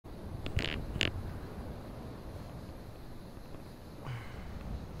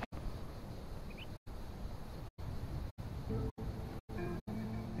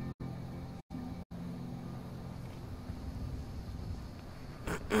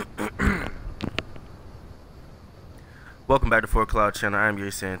Welcome back to 4 Cloud Channel. I'm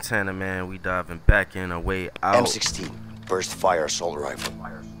your Santana, man. We diving back in, a way out. M16, burst fire assault rifle.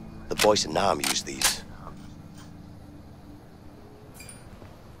 The boys in Nam use these.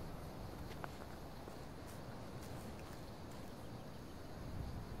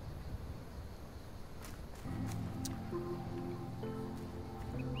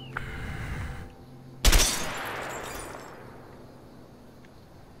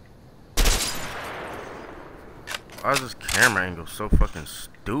 Why is this camera angle so fucking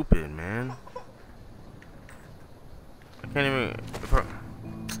stupid, man? I can't even...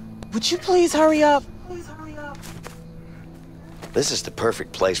 Would you please hurry up? This is the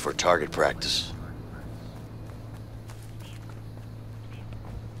perfect place for target practice.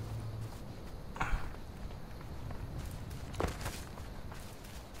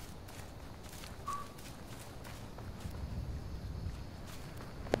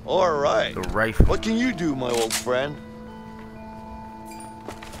 All right. The rifle. What can you do, my old friend?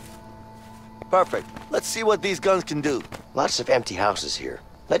 Perfect. Let's see what these guns can do. Lots of empty houses here.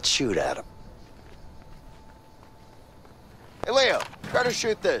 Let's shoot at them. Hey, Leo, try to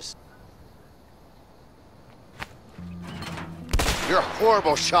shoot this. You're a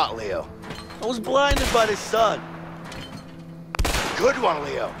horrible shot, Leo. I was blinded by the sun. Good one,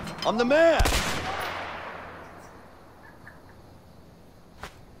 Leo. I'm the man.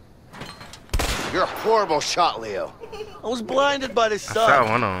 You're a horrible shot, Leo. I was blinded by the Shot sun.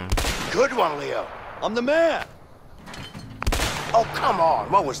 one on him. Good one, Leo. I'm the man. Oh, come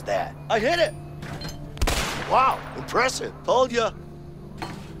on. What was that? I hit it. Wow, impressive. Told ya.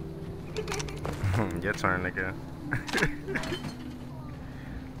 Your turn, nigga.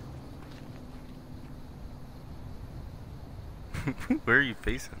 Where are you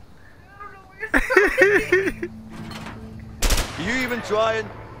facing? Are you even trying?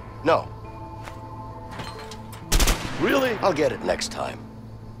 No, Really? I'll get it next time.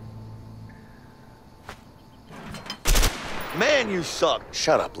 Man, you suck.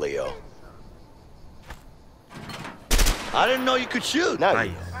 Shut up, Leo. I didn't know you could shoot. Now Nice.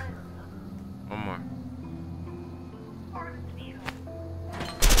 you know. One more.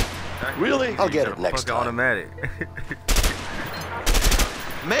 Really? I'll get You it got a next fucking time. automatic.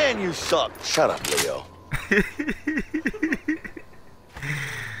 Man, you suck. Shut up, Leo.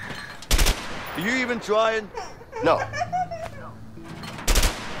 Are you even trying? No,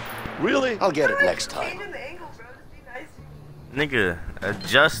 Really? I'll get it next time. Nigga,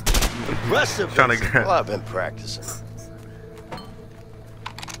 adjust. Impressive. Trying to Vincent. grab. Well, I've been practicing.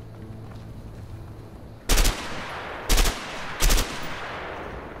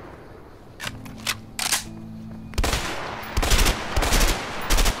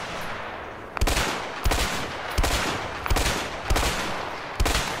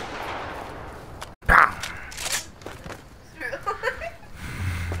 Pow!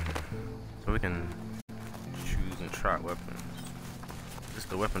 So we can choose and try weapons. Is this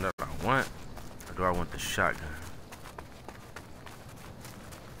the weapon that I want? Or do I want the shotgun?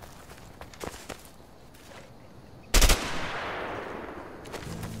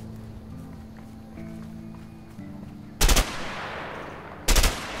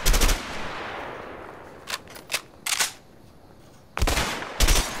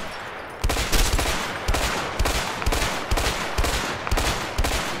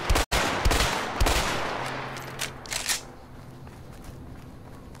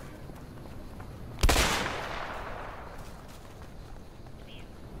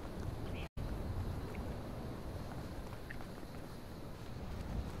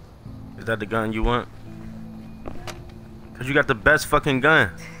 Is that the gun you want? Cause you got the best fucking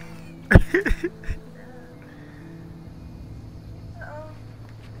gun.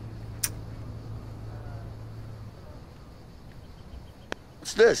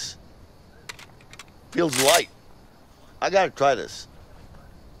 What's this? Feels light. I gotta try this.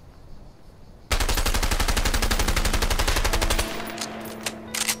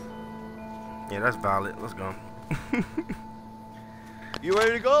 Yeah, that's valid. Let's go. You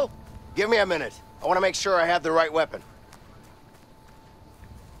ready to go? Give me a minute. I want to make sure I have the right weapon.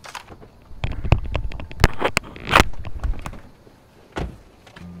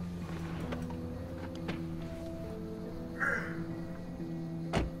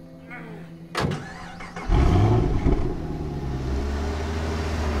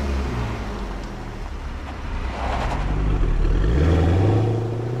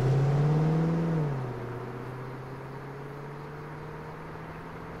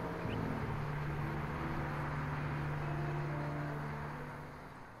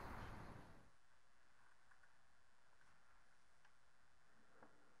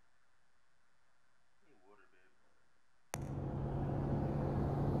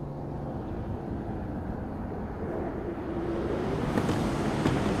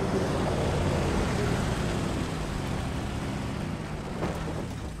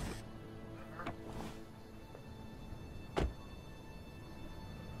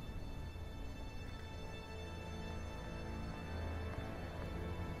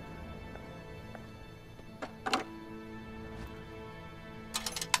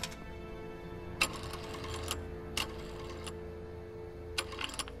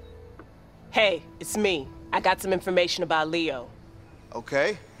 Hey, it's me. I got some information about Leo.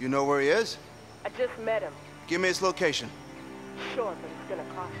 Okay, you know where he is? I just met him. Give me his location. Sure, but it's gonna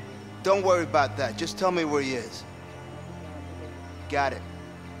cost you. Don't worry about that. Just tell me where he is. Got it.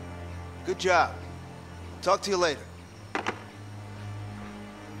 Good job. Talk to you later.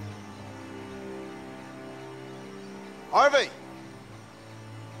 Harvey!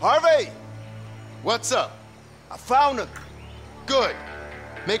 Harvey! What's up? I found him. Good.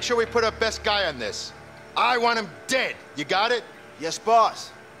 Make sure we put our best guy on this. I want him dead. You got it? Yes, boss.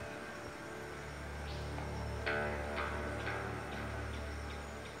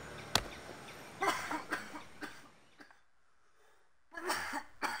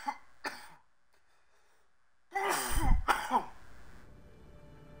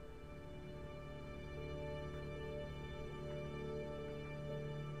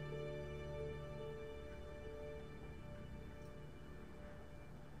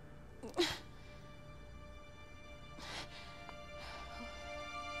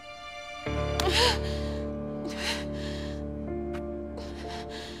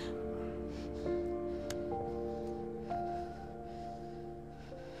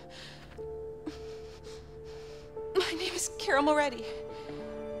 My name is Carol Moretti.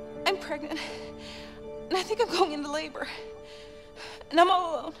 I'm pregnant. And I think I'm going into labor. And I'm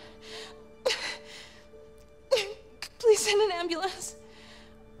all alone. Please send an ambulance.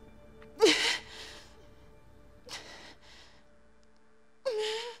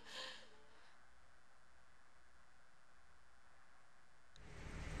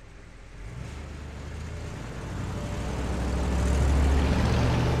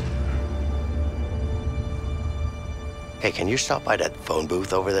 Hey, can you stop by that phone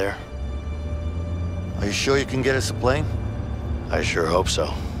booth over there? Are you sure you can get us a plane? I sure hope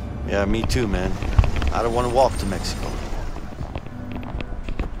so. Yeah, me too, man. I don't want to walk to Mexico.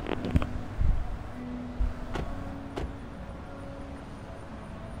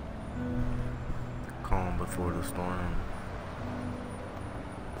 Calm before the storm.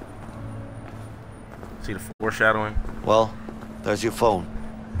 See the foreshadowing? Well, there's your phone.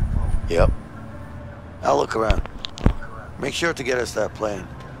 Yep. I'll look around. Make sure to get us that plane.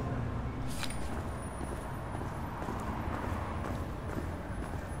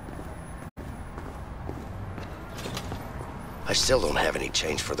 I still don't have any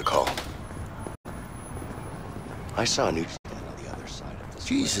change for the call. I saw a new stand on the other side of the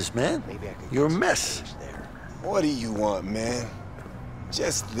Jesus, man. Maybe I could You're a get some mess. change there. What do you want, man?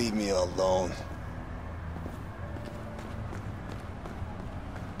 Just leave me alone.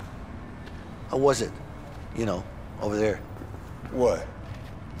 How was it? You know, over there. What?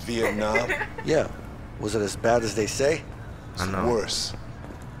 Vietnam? Yeah. Was it as bad as they say? I know. Worse.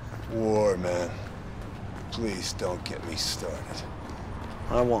 War, man. Please don't get me started.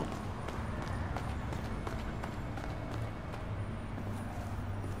 I won't.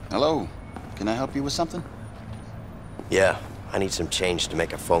 Hello. Can I help you with something? Yeah, I need some change to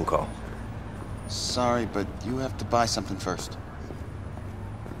make a phone call. Sorry, but you have to buy something first.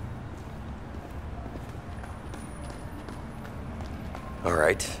 All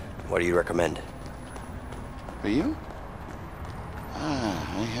right, what do you recommend? For you?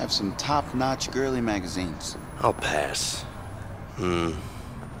 I have some top-notch girly magazines. I'll pass.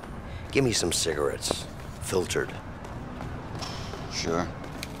 Give me some cigarettes. Filtered. Sure.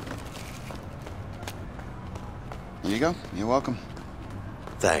 Here you go. You're welcome.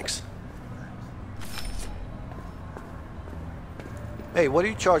 Thanks. Hey, what do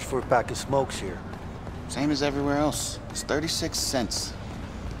you charge for a pack of smokes here? Same as everywhere else. It's 36 cents.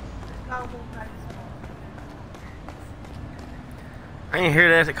 I ain't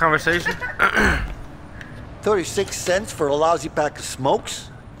hear that conversation. 36 cents for a lousy pack of smokes?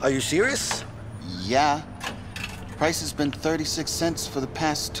 Are you serious? Yeah. Price has been 36 cents for the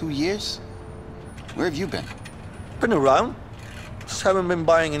past 2 years. Where have you been? Been around. Just haven't been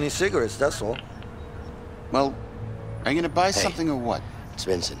buying any cigarettes, that's all. Well, are you gonna buy Hey. something or what? It's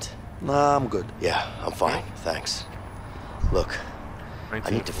Vincent. Nah, I'm good. Yeah, I'm fine, thanks. Look, I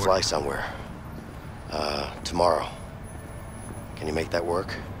need to 1940. fly somewhere. Tomorrow. Can you make that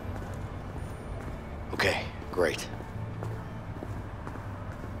work? Okay, great.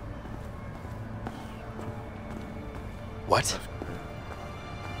 What?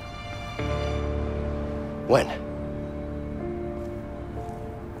 When?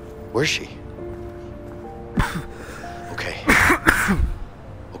 Where's she? Okay.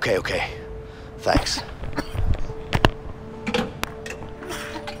 Okay. Thanks.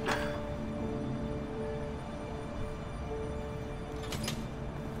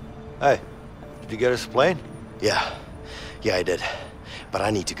 Hey, did you get us a plane? Yeah, I did. But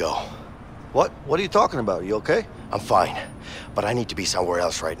I need to go. What? What are you talking about? You okay? I'm fine, but I need to be somewhere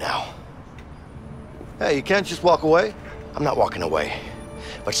else right now. Hey, you can't just walk away. I'm not walking away,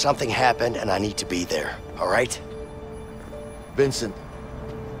 but something happened and I need to be there, all right? Vincent.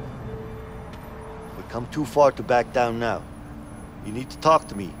 We've come too far to back down now. You need to talk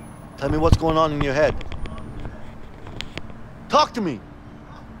to me. Tell me what's going on in your head. Talk to me!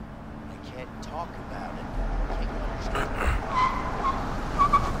 I can't talk about it.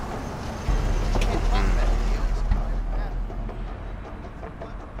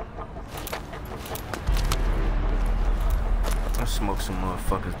 Let's smoke some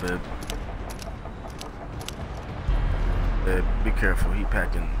motherfuckers, babe. Babe, be careful. He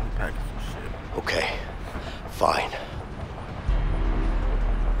packing some shit. Okay, fine.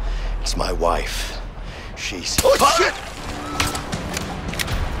 It's my wife. She's... Oh, shit!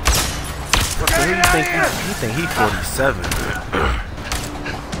 What the hell you think he 47?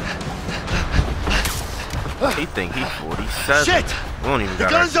 He think he 47. Shit! We don't even got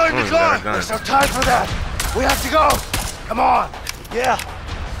The guns are in the car! There's no time for that! We have to go! Come on! Yeah!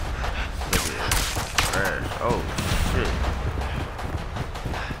 Trash. Oh, shit.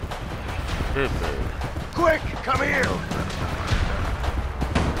 Shit, babe. Quick! Come here!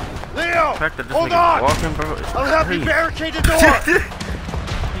 Leo! The fact that this Hold nigga's on! walking, bro, it's I'll help you crazy. barricade the door!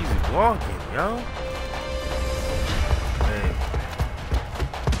 He's walking, yo. Hey.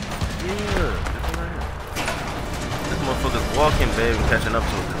 Yeah, this right here. This motherfucker's walking, babe, and catching up to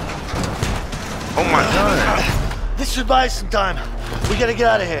him. Oh my god. This should buy us some time. We gotta get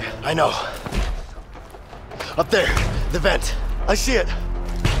out of here. I know. Up there, the vent. I see it.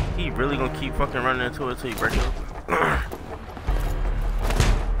 He really gonna keep fucking running into it till you break it open?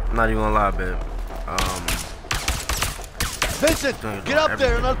 I'm not even gonna lie, babe. Vincent, get up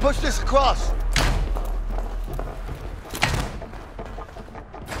there and I'll push this across.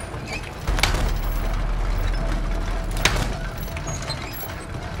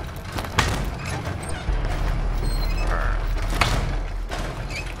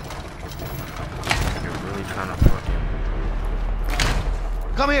 You're really trying to fucking...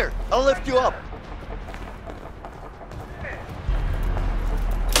 Come here, I'll lift you up.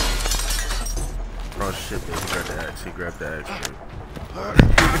 Oh shit, babe. He grabbed the axe. He grabbed the axe, babe.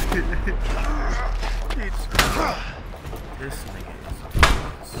 This nigga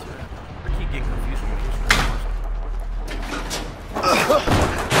is sick. I keep getting confused with this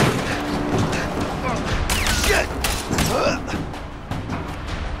Shit!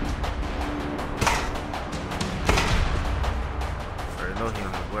 I know he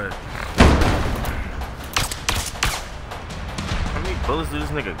on his way. How many bullets do this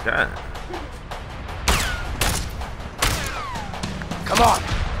nigga got? Come on!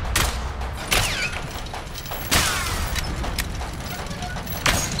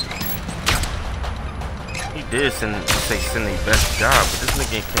 He did send the best job, but this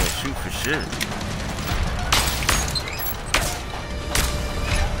nigga can't shoot for shit.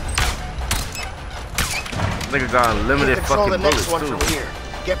 Nigga got unlimited Control fucking the next bullets one too. from here.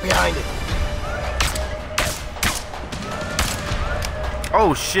 Get behind it.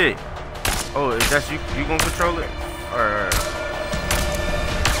 Oh shit! Oh, is that you? You gonna control it? Alright.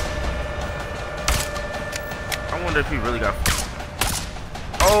 I wonder if he really got.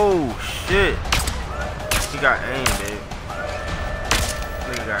 Oh shit! He got aim, babe.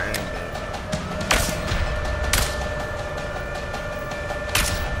 Nigga got aim, babe.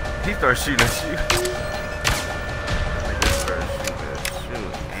 He started shooting at you. Nigga started shooting at you.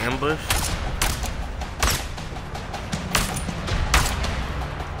 Ambush.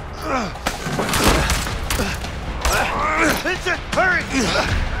 Vincent, hurry!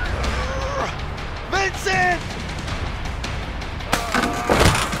 Vincent!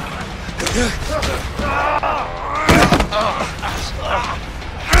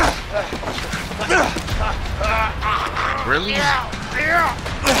 Really?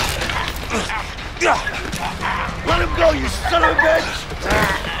 Let him go, you son of a bitch!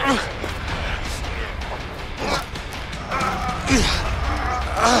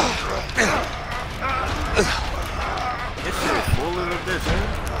 This shit is full of a bitch, man.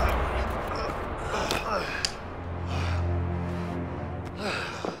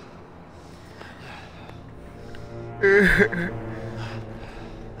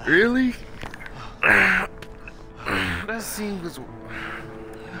 Really? That scene was... The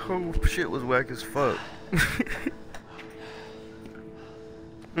whole shit was whack as fuck.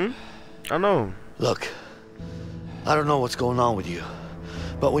 I know. Look, I don't know what's going on with you,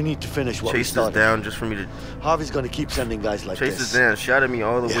 but we need to finish what we Chased us started. down just for me to... Harvey's gonna keep sending guys like Chased this. us down, shot at me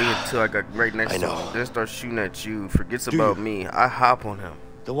all the way until I got right next I to know. him. Then start shooting at you. Forgets Do about you? me. I hop on him.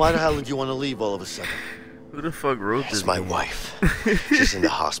 Then why the hell did you want to leave all of a sudden? Who the fuck wrote this? It's my game? wife. She's in the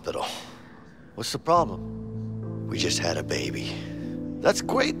hospital. What's the problem? We just had a baby. That's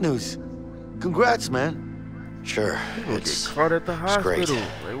great news. Congrats, man. Sure, People it's get caught at the it's great. hospital.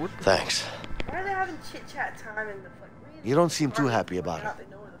 Like, what the Thanks. Why are they having chit chat time in the fuck? You don't seem too happy about it. They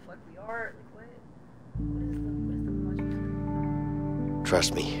know where the fuck we are. Like, what is the logic?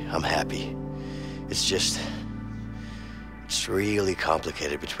 Trust me, I'm happy. It's just... it's really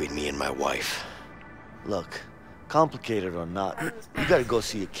complicated between me and my wife. Look, complicated or not, you gotta go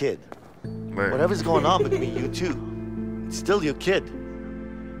see your kid. Right. Whatever's going on between you two, it's still your kid.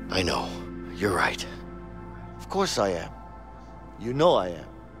 I know. You're right. Of course I am. You know I am.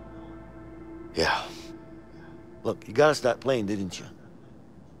 Yeah, Look, you got us that plane, didn't you?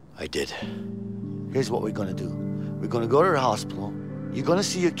 I did. Here's what we're gonna do. We're gonna go to the hospital, you're gonna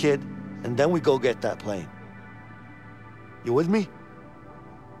see your kid, and then we go get that plane. You with me?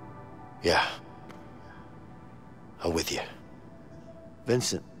 Yeah. I'm with you.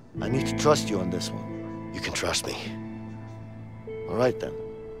 Vincent, I need to trust you on this one. You can trust me. All right then.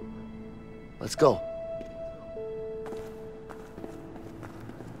 Let's go.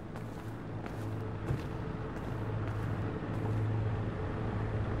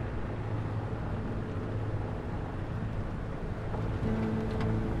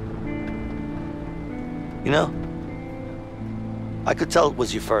 You know, I could tell it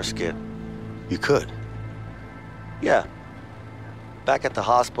was your first kid. You could. Yeah. Back at the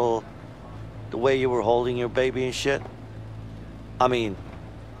hospital, the way you were holding your baby and shit. I mean,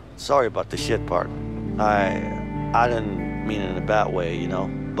 sorry about the shit part. I didn't mean it in a bad way, you know,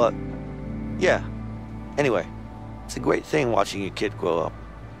 but yeah. Anyway, it's a great thing watching your kid grow up.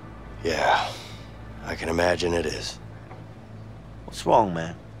 Yeah, I can imagine it is. What's wrong,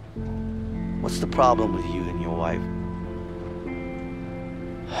 man? What's the problem with you and your wife?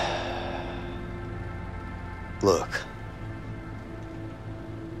 Look.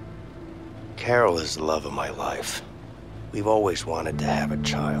 Carol is the love of my life. We've always wanted to have a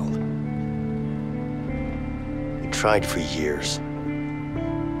child. We tried for years.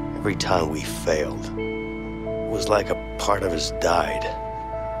 Every time we failed, it was like a part of us died.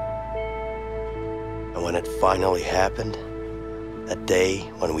 And when it finally happened, that day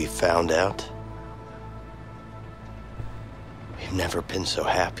when we found out, we've never been so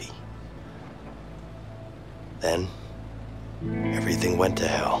happy. Then, everything went to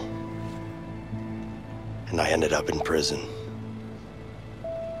hell. And I ended up in prison.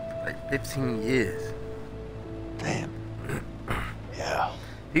 Like 15 years. Damn. Yeah.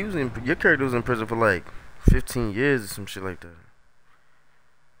 He was in. Your character was in prison for like 15 years or some shit like that.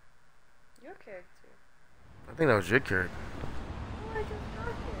 Your character. I think that was your character. Oh, I just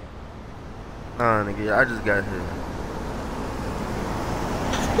got here. Nah, nigga, I just got here.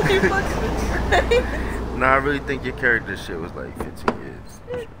 You fucking right. Nah, I really think your character shit was like 15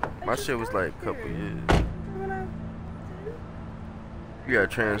 years. My shit was like a couple years. You got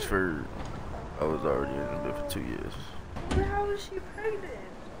transferred. I was already in there for 2 years. But how was she pregnant?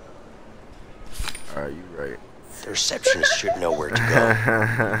 Alright, you right. The receptionist should know where to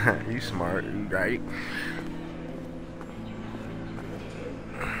go. You smart, you right.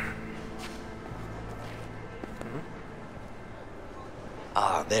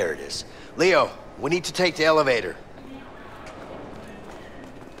 Ah, there it is. Leo, we need to take the elevator.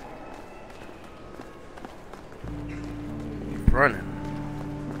 Keep running.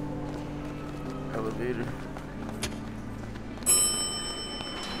 Elevator.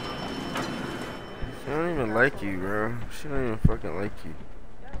 She don't even like you, bro. She don't even fucking like you.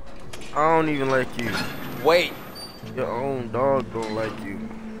 I don't even like you. Wait. Your own dog don't like you.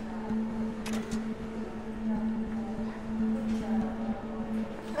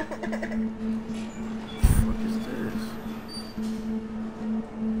 What is this?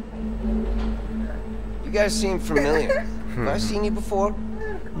 You guys seem familiar. Have I seen you before?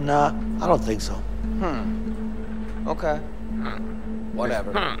 Nah, I don't think so. Okay.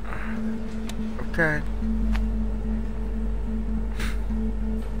 Whatever. Okay.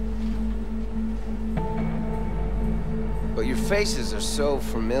 But your faces are so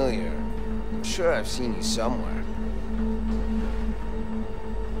familiar. I'm sure I've seen you somewhere.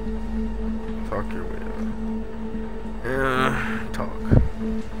 Talk your way out. Yeah, talk.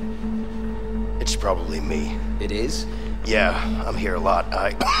 It's probably me. It is? Yeah, I'm here a lot.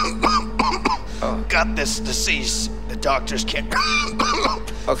 I got this disease. The doctors can't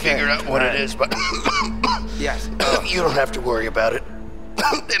figure out what it is, but Yes. you don't have to worry about it.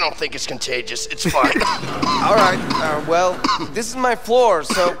 They don't think it's contagious. It's fine. All right. Well, this is my floor,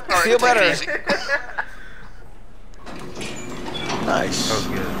 so All right, feel take it better. easy. Nice. That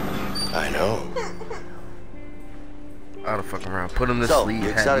was good. I know. Out of fucking around. Put him to So, sleep. you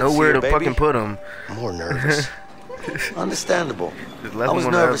Had excited to see nowhere your to baby? fucking put him. I'm more nervous. Understandable. Just left I him was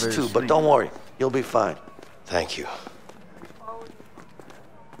on the nervous elevator too, to but sleep. don't worry. You'll be fine. Thank you.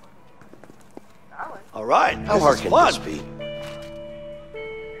 All right. How This hard is can fun. this be?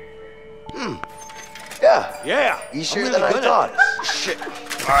 Yeah. Yeah. Easier I'm than really I good at thought. Shit.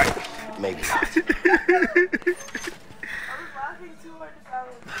 All right. Maybe not.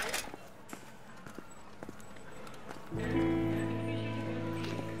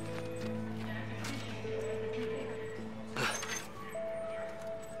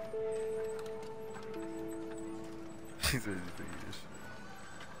 She said,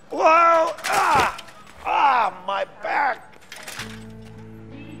 Whoa! Ah! Ah! My back!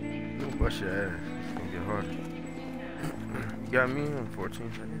 don't bust your ass. It's gonna get hard. You got me in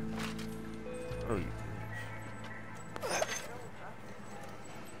 14 seconds. Oh, you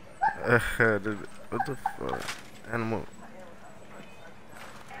bitch. What the fuck? Animal.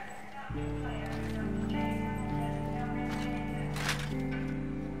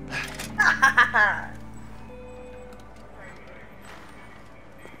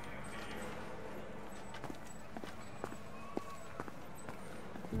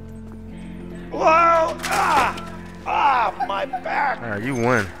 Whoa! Ah! Ah! My back! Alright, you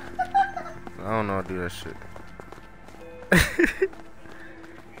win. I don't know how to do that shit.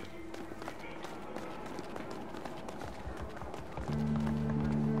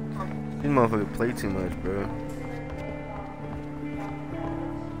 These motherfuckers play too much, bro.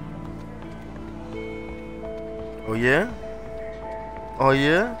 Oh yeah? Oh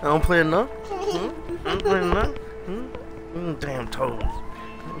yeah? I don't play enough? I don't play enough? Damn toes.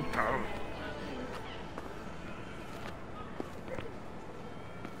 Toes.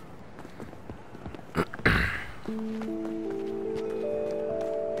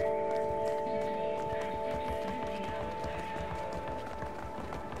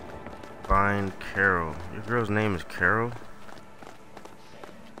 Find Carol. Your girl's name is Carol?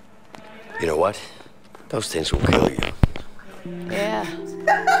 You know what? Those things will kill you. Yeah.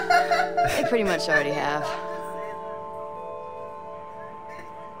 They pretty much already have.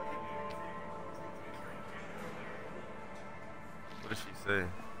 What did she say?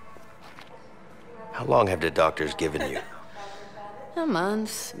 How long have the doctors given you? A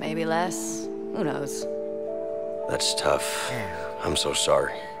month, maybe less. Who knows? That's tough. I'm so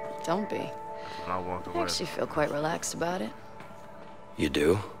sorry. Don't be. When I walked I away. actually feel quite relaxed about it. You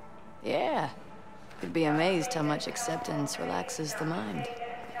do? Yeah. You'd be amazed how much acceptance relaxes the mind.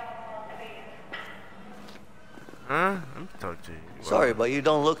 Huh? Let me talk to you. Sorry, but you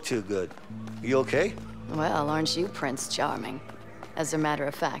don't look too good. You okay? Well, aren't you Prince Charming? As a matter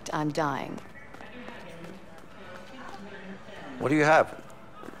of fact, I'm dying. What do you have?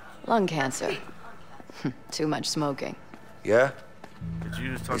 Lung cancer. Too much smoking. Yeah? But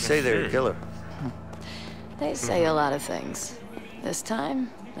you was They talking say they're a shit. killer. They say a lot of things. This time,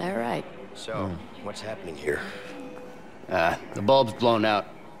 they're right. So, what's happening here? The bulb's blown out.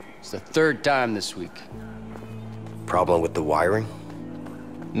 It's the third time this week. Problem with the wiring?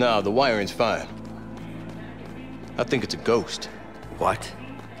 No, the wiring's fine. I think it's a ghost. What?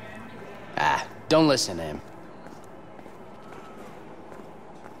 Don't listen to him.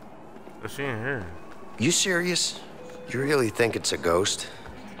 But she ain't here. You serious? You really think it's a ghost?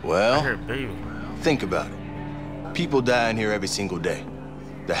 I Well, hear a baby. think about it. People die in here every single day.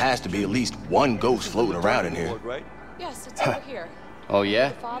 There has to be at least one ghost floating around in here. Right? Yes, it's over here. Oh, yeah?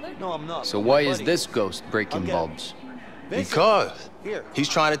 Father? No, I'm not. So My why is buddy. this ghost breaking Okay. bulbs? Because Here. he's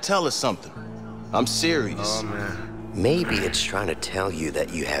trying to tell us something. I'm serious. Oh man. Maybe it's trying to tell you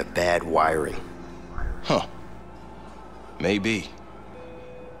that you have bad wiring. Huh. Maybe.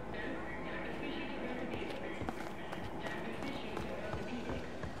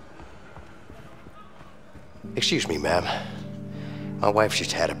 Excuse me, ma'am. My wife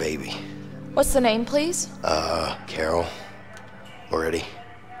just had a baby. What's the name, please? Carol. Moretti.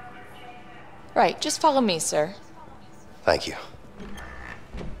 Right, just follow me, sir. Thank you.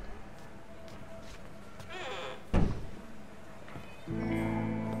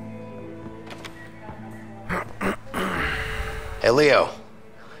 Hey, Leo.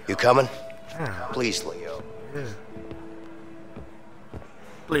 You coming? Please, Leo. Yeah.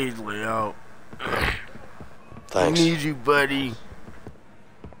 Please, Leo. Thanks. I need you, buddy.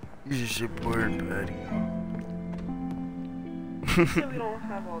 You should support, buddy. We don't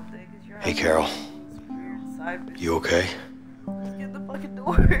have all day because you're Hey, Carol. side. You okay? Just get the fucking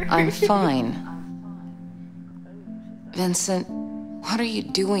door. I'm fine. Vincent, what are you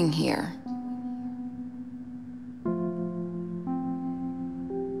doing here?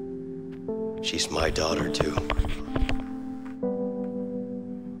 She's my daughter, too.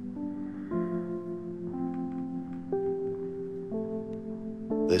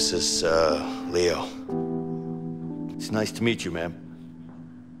 This is, Leo. It's nice to meet you, ma'am.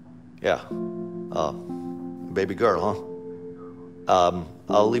 Yeah. Baby girl, huh?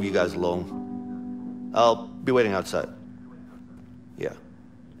 I'll leave you guys alone. I'll be waiting outside. Yeah.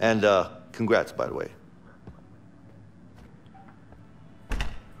 And, congrats, by the way.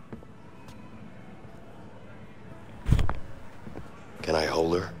 Can I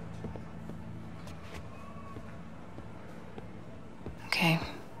hold her? Okay.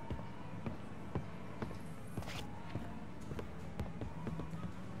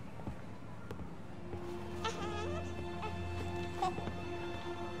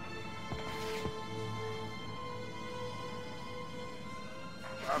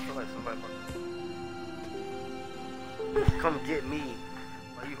 I feel like somebody come get me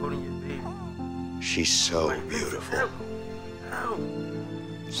while you holding your baby. She's so beautiful. Ow.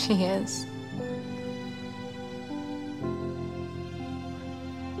 She is.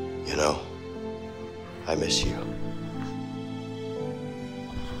 You know, I miss you.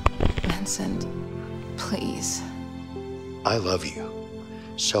 Vincent, please. I love you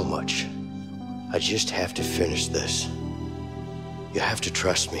so much. I just have to finish this. You have to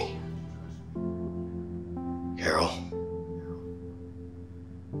trust me. Carol.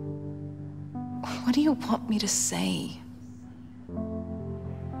 What do you want me to say?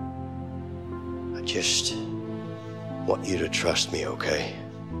 I just want you to trust me, okay?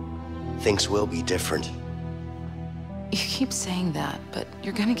 Things will be different. You keep saying that, but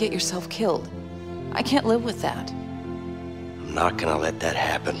you're gonna get yourself killed. I can't live with that. I'm not gonna let that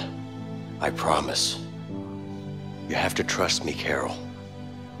happen. I promise. You have to trust me, Carol.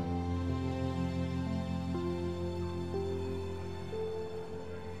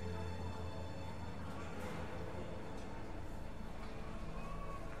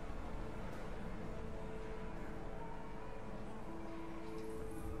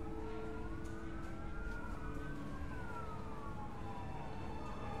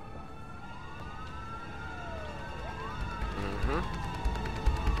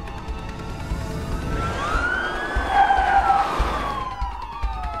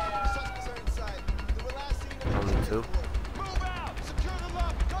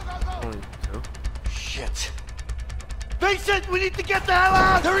 Shit. Vincent, we need to get the hell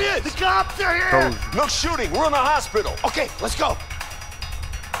out! There he is! The cops are here! No shooting, we're in the hospital. Okay, let's go.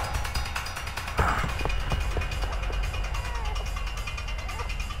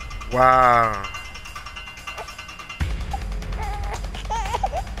 Wow.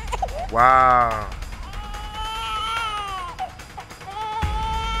 Wow.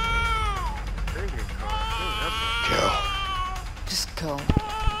 Carol. Just go.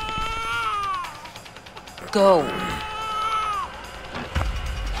 Go.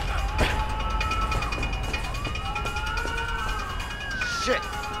 Shit.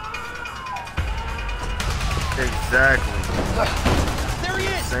 Exactly. There he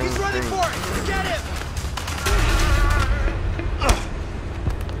is! Same He's running thing. for it! Get him!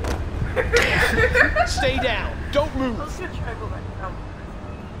 Stay down. Don't move.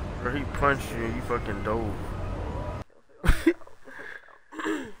 Bro, he punched you and you fucking dove.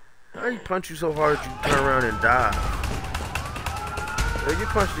 How he punch you so hard that you turn around and die? Yo, get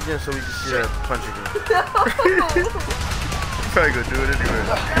punched again so we can see that punch again. You probably gonna do it anyway.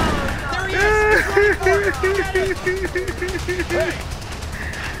 There he is!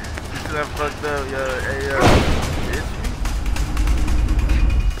 You should have fucked up, yo. Hey, yo.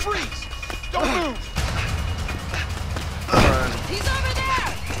 Freeze! Don't move! He's over there!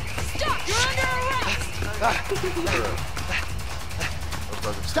 Stop! You're under arrest!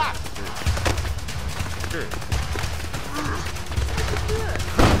 Stop! Shit.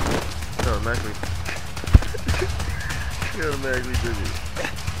 He automatically did it.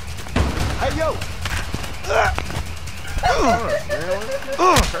 Hey, yo!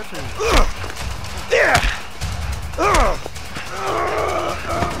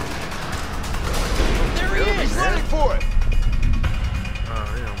 There he is! Running for it! Oh,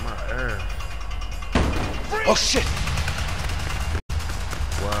 damn, my ass. Oh, shit!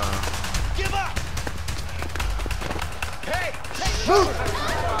 Wow. Give up! Hey! Move!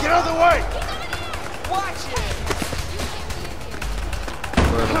 Get out of the way! Watch it!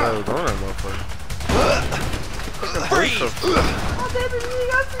 Well, nobody was on that motherfucker. Freeze! Oh, baby, we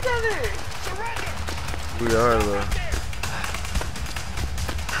got together. We are, though.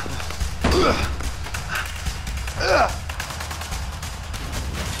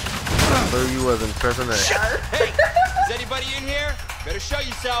 So you wasn't pressing that. Hey! Is anybody in here? Better show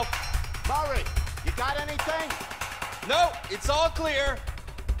yourself. Murray, you got anything? No, it's all clear.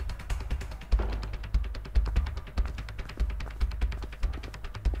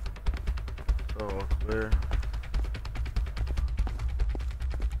 Oh, clear.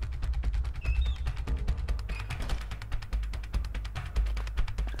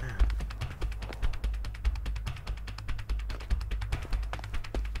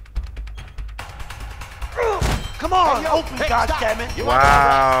 Come on, open, goddammit!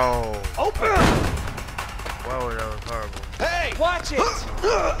 Wow. Open! Wow, that was horrible. Hey, watch it!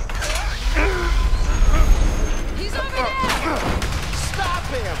 He's over there! Stop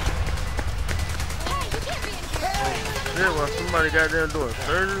him! Hey, you can't be in here! Yeah, while somebody got there doing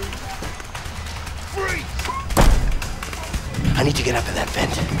surgery. Freeze! I need to get up in that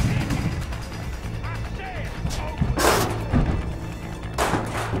vent.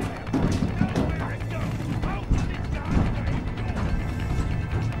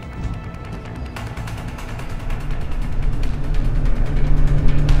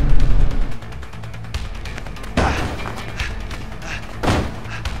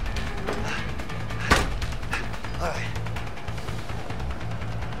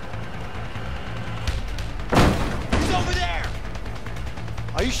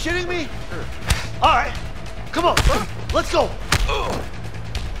 Are you shitting me? All right, come on, let's go.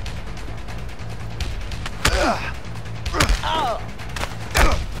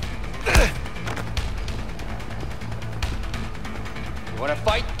 You wanna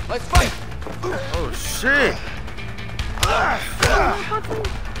fight? Let's fight! Oh shit!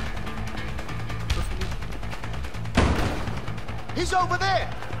 He's over there.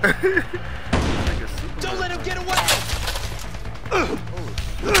 Don't let him get away!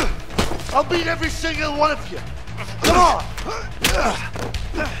 I'll beat every single one of you. Come on.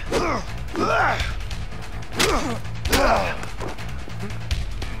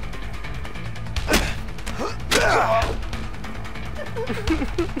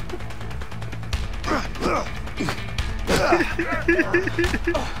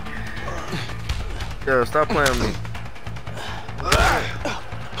 Yo, stop playing with me.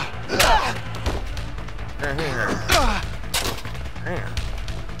 Damn, he ain't hurt. Damn.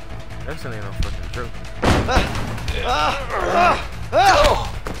 That ain't no fucking joke.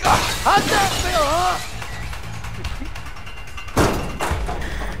 How's that feel, huh?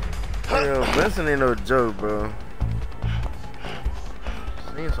 Yo, Benson ain't no joke, bro.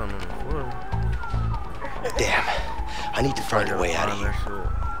 Seen something on the floor. Damn. I need to find a way out of here.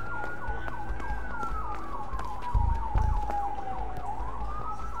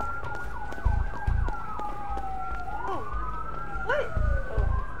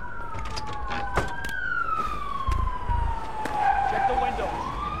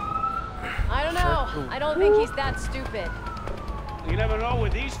 I don't think he's that stupid. You never know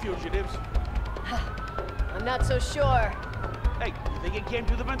with these fugitives. I'm not so sure. Hey, you think it came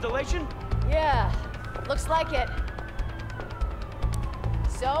through the ventilation? Yeah, looks like it.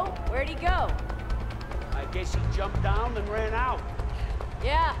 So, where'd he go? I guess he jumped down and ran out.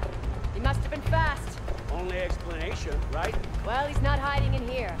 Yeah, he must have been fast. Only explanation, right? Well, he's not hiding in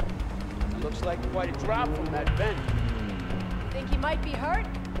here. Looks like quite a drop from that vent. Think he might be hurt?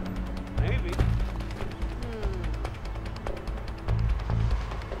 Maybe.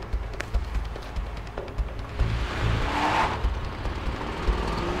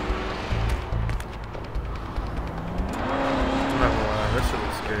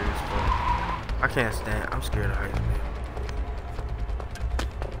 I can't stand. I'm scared of heights, man.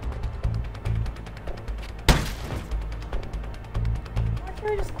 Why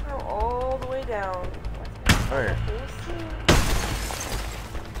can't I just climb all the way down? Alright.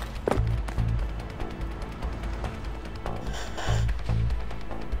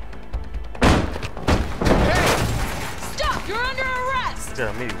 Stop! You're under arrest! You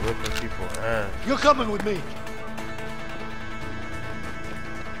got me whipping people ass. You're coming with me.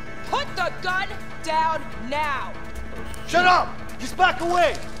 Put the gun down now! Shut up! Just back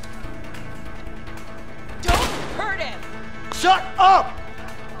away! Don't hurt him! Shut up!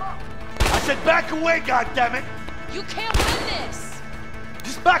 I said back away, goddammit! You can't win this!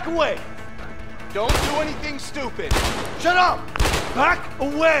 Just back away! Don't do anything stupid. Shut up! Back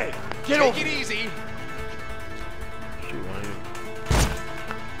away! Get over Take it easy. Shoot one of you.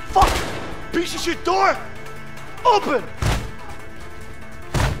 Fuck! Piece of shit door! Open!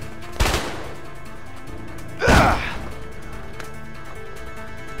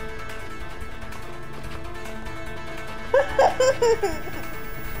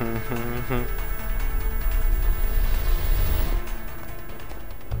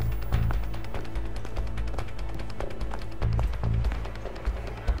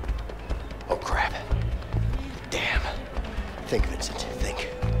 Think, Vincent, think.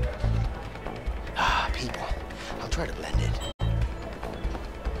 People. I'll try to blend in.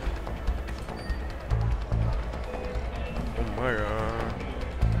 Oh my God.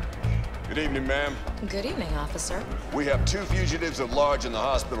 Good evening, ma'am. Good evening, officer. We have 2 fugitives at large in the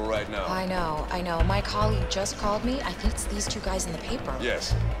hospital right now. I know. My colleague just called me. I think it's these 2 guys in the paper.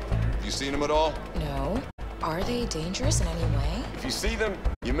 Yes. Have you seen them at all? No. Are they dangerous in any way? If you see them,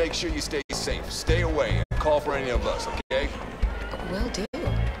 you make sure you stay safe. Stay away and call for any of us, okay? Will do.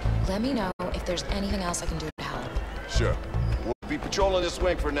 Let me know if there's anything else I can do to help. Sure. We'll be patrolling this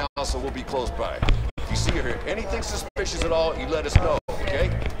wing for now, so we'll be close by. If you see or hear anything suspicious at all, you let us know, okay?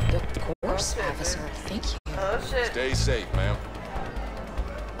 Of course, officer. Thank you. Oh, shit. Stay safe, ma'am.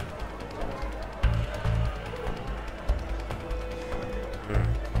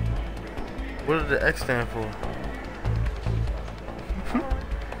 What does the X stand for?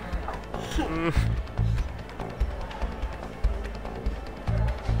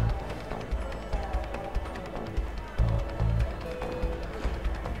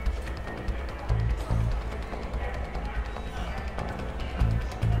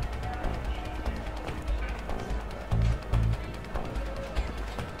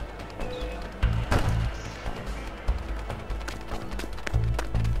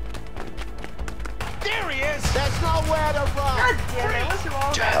 That's nowhere to run! God damn it, what's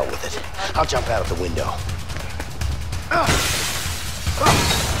wrong? To hell with it. I'll jump out of the window.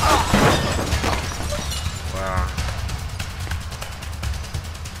 Wow.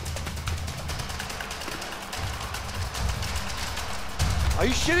 Are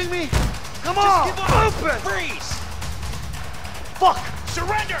you shitting me? Come Just on! give up. Open! Freeze! Fuck!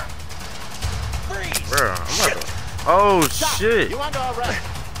 Surrender! Freeze! Bro, I'm about to... Oh, Stop. shit. You under arrest.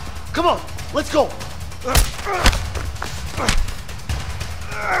 Come on, let's go. No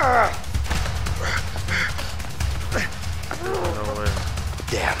way.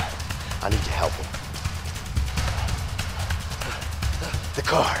 Damn. I need to help him. The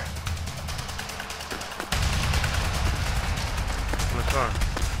car. In the car.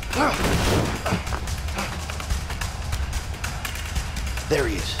 There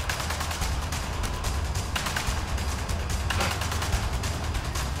he is.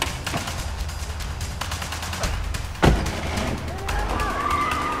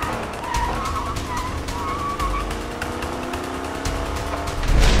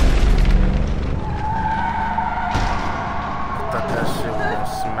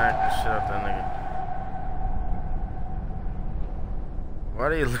 Why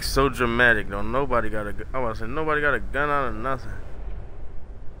do you look so dramatic though? Nobody got a gun. I was saying nobody got a gun out of nothing.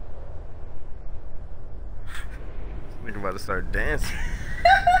 Nigga about to start dancing.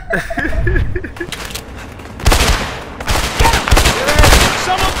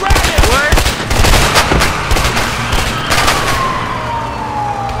 Someone grab him! What?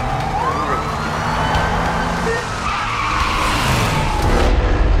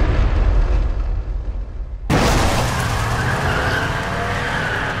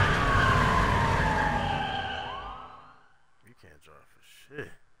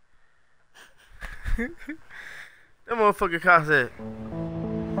 That motherfucking car said.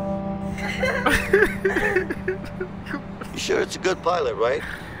 You sure it's a good pilot, right?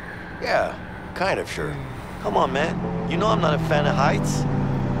 Yeah, kind of sure. Come on, man. You know I'm not a fan of heights.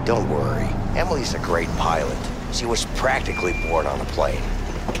 Don't worry. Emily's a great pilot. She was practically born on a plane.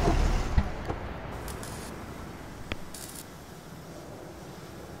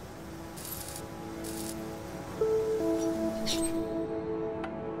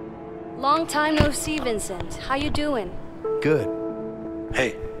 Long time no see, Vincent. How you doing? Good.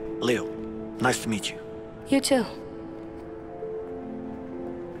 Hey, Leo. Nice to meet you. You too.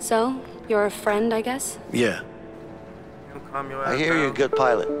 So, you're a friend, I guess? Yeah. I hear you're a good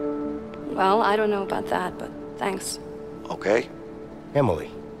pilot. Well, I don't know about that, but thanks. Okay.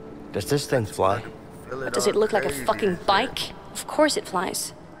 Emily, does this thing fly? But does it look like a fucking bike? Of course it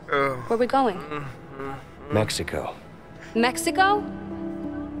flies. Where are we going? Mexico. Mexico?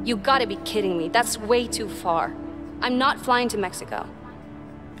 You gotta be kidding me. That's way too far. I'm not flying to Mexico.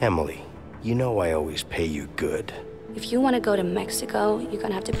 Emily, you know I always pay you good. If you want to go to Mexico, you're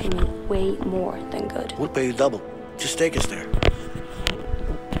gonna have to pay me way more than good. We'll pay you double. Just take us there.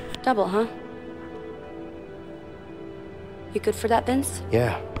 Double, huh? You good for that, Vince?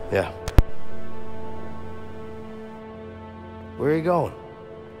 Yeah. Where are you going?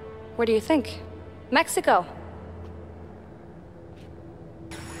 Where do you think? Mexico.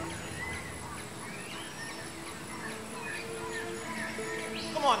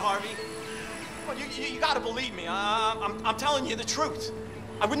 Come on, Harvey. Come on, you gotta believe me. I'm telling you the truth.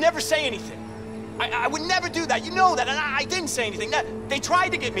 I would never say anything. I would never do that. You know that. And I didn't say anything. They tried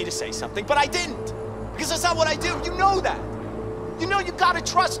to get me to say something, but I didn't. Because that's not what I do. You know that. You know you gotta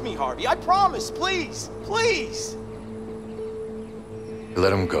trust me, Harvey. I promise. Please. Please.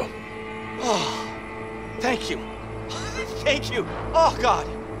 Let him go. Oh, thank you. Thank you. Oh, God.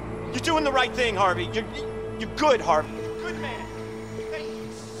 You're doing the right thing, Harvey. You're good, Harvey. You're a good man. Thank you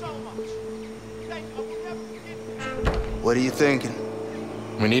so much. Thank you. I will never forget you. What are you thinking?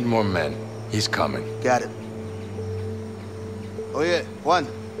 We need more men. He's coming. Got it. Oye, Juan.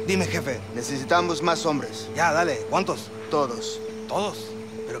 Dime, jefe. Necesitamos más hombres. Ya, dale. ¿Cuántos? Todos. ¿Todos?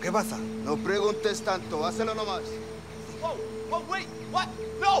 ¿Pero qué pasa? No preguntes tanto. Hácelo nomás. Whoa, whoa, wait. What?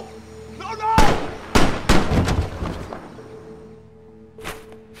 No! No, no!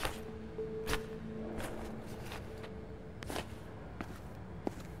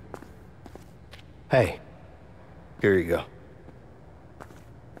 Hey, here you go.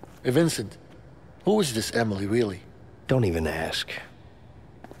 Hey, Vincent, who is this Emily, really? Don't even ask.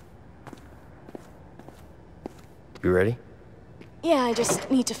 You ready? Yeah, I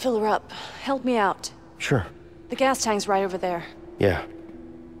just need to fill her up. Help me out. Sure. The gas tank's right over there. Yeah.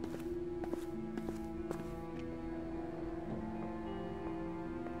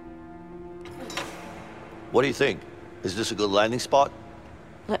 What do you think? Is this a good landing spot?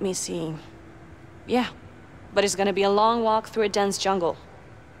 Let me see. Yeah, but it's gonna be a long walk through a dense jungle.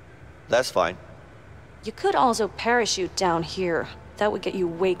 That's fine. You could also parachute down here. That would get you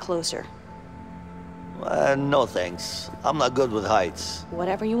way closer. No thanks. I'm not good with heights.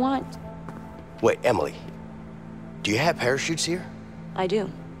 Whatever you want. Wait, Emily. Do you have parachutes here? I do.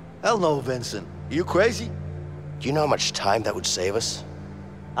 Hell no, Vincent. You crazy? Do you know how much time that would save us?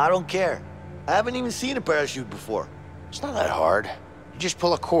 I don't care. I haven't even seen a parachute before. It's not that hard. You just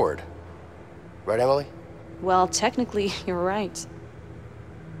pull a cord. Right, Emily? Well, technically, you're right.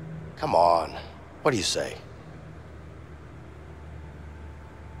 Come on. What do you say?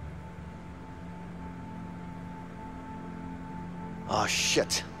 Oh,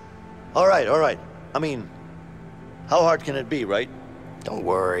 shit. All right. I mean, how hard can it be, right? Don't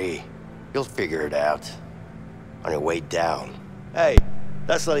worry. You'll figure it out. On your way down. Hey,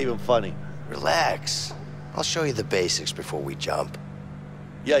 that's not even funny. Relax. I'll show you the basics before we jump.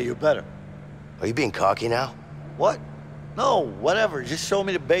 Yeah, you better. Are you being cocky now? What? No, whatever. Just show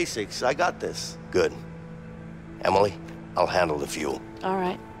me the basics. I got this. Good. Emily, I'll handle the fuel. All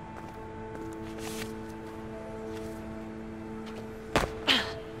right.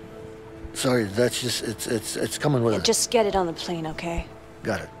 Sorry, that's just, it's coming with it. Just get it on the plane, okay?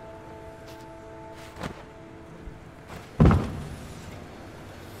 Got it.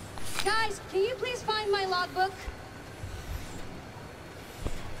 Guys, can you please find my logbook?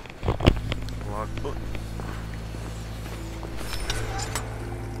 Logbook?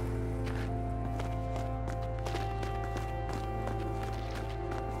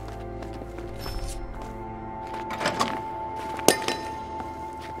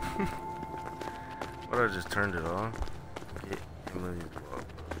 What, I just turned it on? Get Emily's logbook.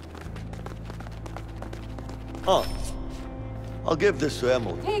 Oh. I'll give this to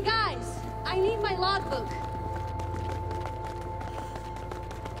Emily. Hey guys, I need my logbook.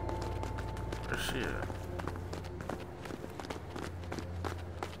 Where's she at?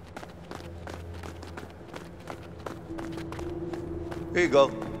 Here you go.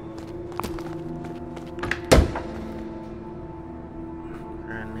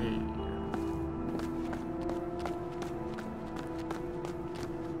 Grenade.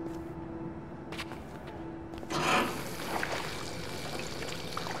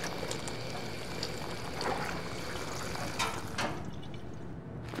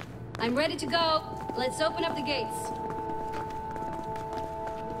 I'm ready to go. Let's open up the gates.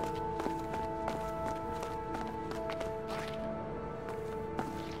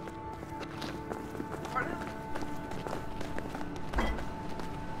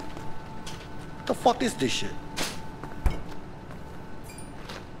 What the fuck is this shit?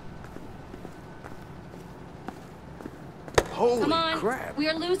 Holy Come on, crap. we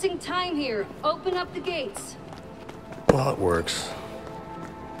are losing time here. Open up the gates. Well, it works.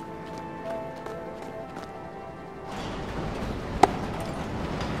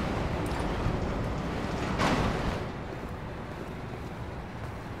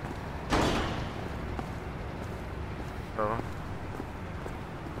 Oh.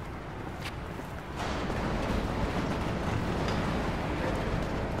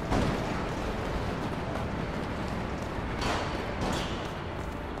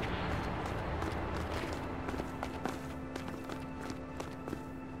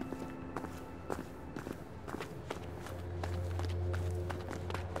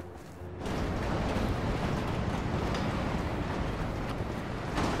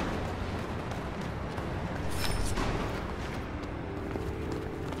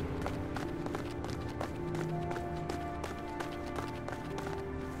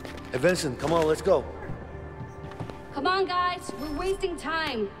 Hey, Vincent, come on, let's go. Come on, guys. We're wasting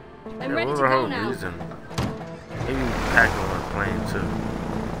time. I'm Yeah, ready what to was the go whole now. reason? Maybe we packed on a plane too.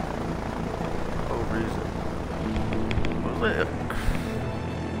 Whole reason. What was it?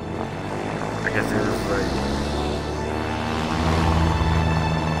 I guess it was like.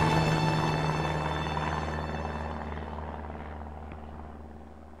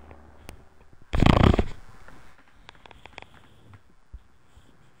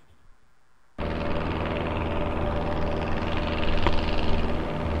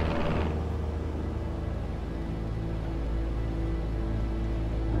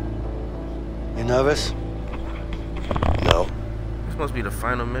 You nervous? No. This must be the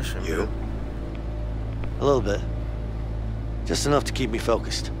final mission. You? A little bit. Just enough to keep me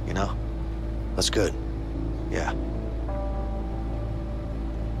focused, you know? That's good. Yeah.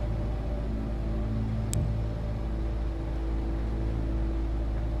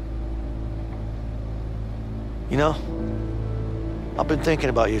 You know, I've been thinking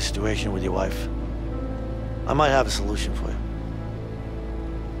about your situation with your wife. I might have a solution for you.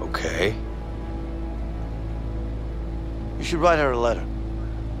 Okay. You should write her a letter.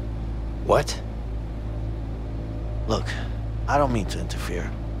 What? Look, I don't mean to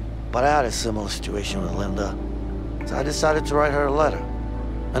interfere, but I had a similar situation with Linda, so I decided to write her a letter.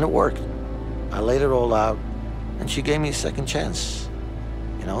 And it worked. I laid it all out, and she gave me a second chance.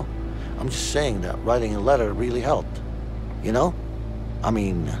 You know? I'm just saying that writing a letter really helped. You know? I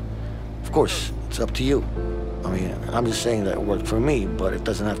mean, of course, it's up to you. I mean, I'm just saying that it worked for me, but it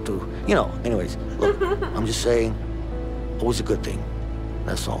doesn't have to, you know. Anyways, look, I'm just saying it was a good thing.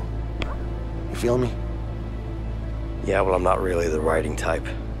 That's all. You feel me? Yeah, well, I'm not really the writing type.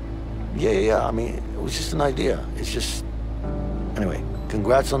 Yeah. I mean, it was just an idea. It's just... Anyway,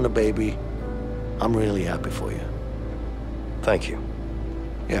 congrats on the baby. I'm really happy for you. Thank you.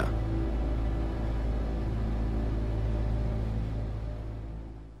 Yeah.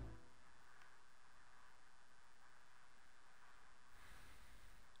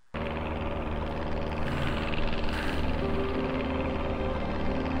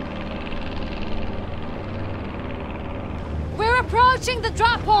 We're approaching the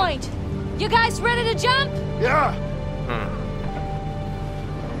drop point. You guys ready to jump? Yeah.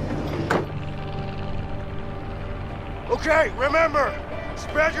 Okay, remember,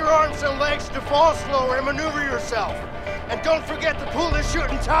 spread your arms and legs to fall slower and maneuver yourself. And don't forget to pull this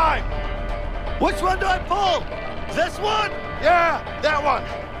shooting time. Which one do I pull? This one? Yeah, that one.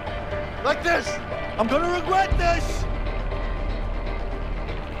 Like this. I'm gonna regret this.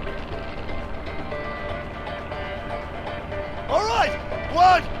 All right,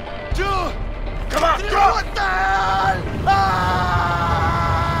 1, 2, come on, 3, go! What the hell?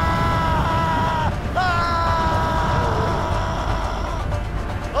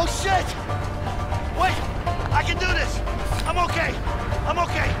 Oh shit! Wait, I can do this. I'm okay. I'm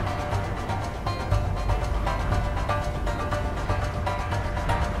okay.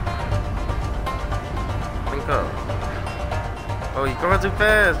 Link up. Oh, you're going too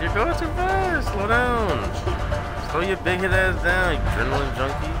fast. You're going too fast. Slow down. Slow your big head ass down, you adrenaline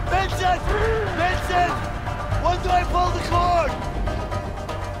junkie. Vincent! Vincent! When do I pull the cord?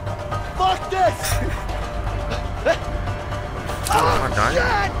 Fuck this! Am I dying?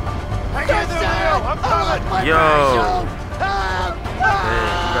 Shit! Hang in there, Leo. I'm coming. Yo! Help!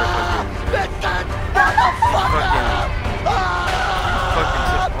 Man, you got fucking... Vincent! Motherfucker! Fucking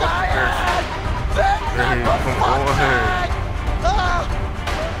took off the parachute. Hey, come on.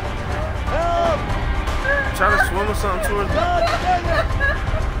 Try to swim or something towards me.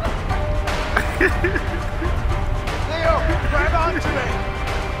 Leo, grab onto me.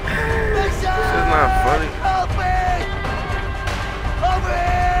 This is not funny. Help me! Help me!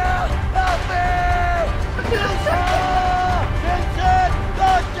 Help me! Vincent! Vincent!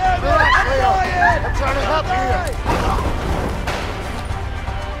 God damn it! Leo, I'm trying to help you.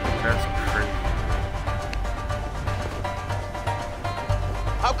 That's crazy.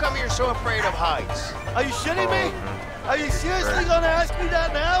 How come you're so afraid of heights? Are you shitting me? Are you seriously gonna ask me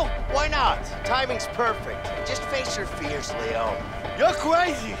that now? Why not? Timing's perfect. Just face your fears, Leo. You're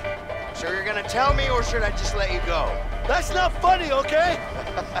crazy. So you're gonna tell me, or should I just let you go? That's not funny, okay?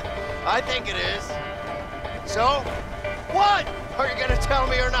 I think it is. So, what? Are you gonna tell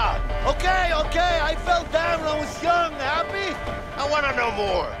me or not? Okay. I fell down when I was young. Happy? I wanna know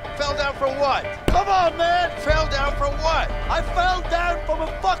more. Fell down from what? Come on, man. Fell down from what? I fell down from a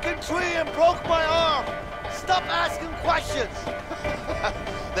fucking tree and broke my arm. Stop asking questions.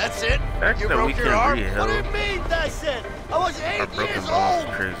 That's it? Fact You that we broke your can arm? read, What do hell. you mean, that's it? I was 8 Our broken years bones old.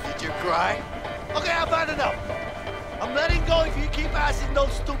 is crazy. Did you cry? Okay, I've had enough. I'm letting go if you keep asking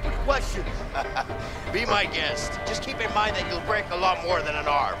those stupid questions. Be my guest. Just keep in mind that you'll break a lot more than an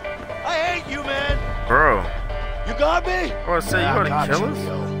arm. I hate you, man. Bro. You got me? Oh, I say you gonna kill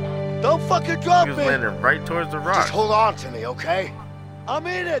us? Don't fucking drop He me. was landing right towards the rock. Just hold on to me, okay? I'm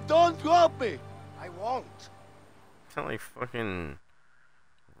in it. Don't drop me. I won't. Sound like fucking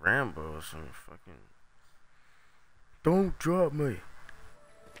Rambo or something. Fucking. Don't drop me.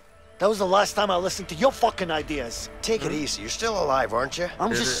 That was the last time I listened to your fucking ideas. Take it easy. You're still alive, aren't you?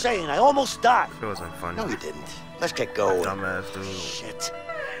 I'm just saying, I almost died. It wasn't funny. No, you didn't. Let's get going. Dumbass dude. Shit.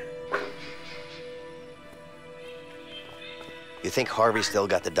 You think Harvey still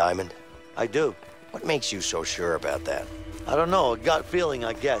got the diamond? I do. What makes you so sure about that? I don't know, a gut feeling,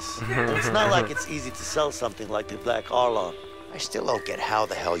 I guess. It's not like it's easy to sell something like the Black Arlong. I still don't get how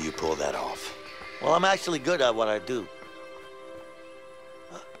the hell you pull that off. Well, I'm actually good at what I do.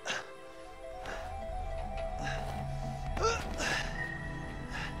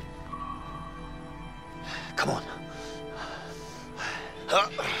 Come on.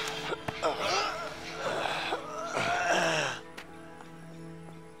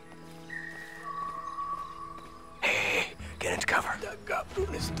 Hey, get into cover.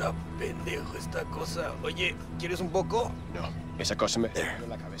 Cabrón, está pendejo esta cosa. Oye, ¿quieres un poco? No. Esa cosa me... There.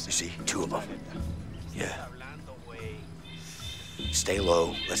 You see, two of them. Yeah. Stay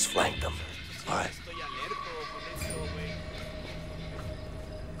low. Let's flank them. All right.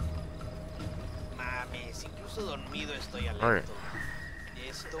 Dormido estoy alerta. All right.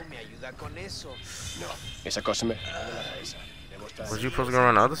 Esto me ayuda con eso. No. Esa cosa me... Was you supposed to go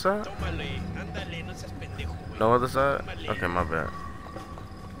around the other side? Tómale, ándale, no seas pendejo, güey. No other side? Okay, my bad.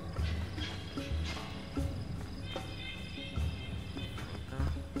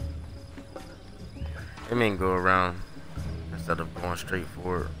 It mean go around instead of going straight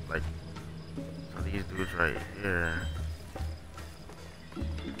forward. Like, so these dudes right here.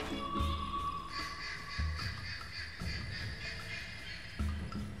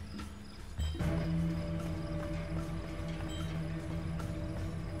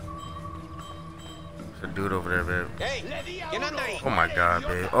 There's a dude over there, babe. Hey, ¿quién anda ahí? Oh my god,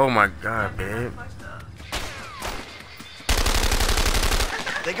 babe. Oh my god, babe.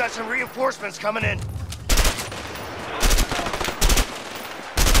 They got some reinforcements coming in.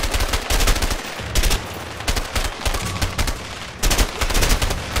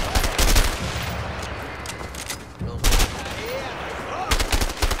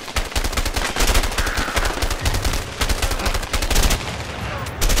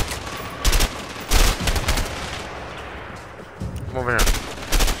 Come over here.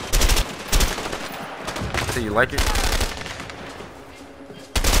 See, you like it?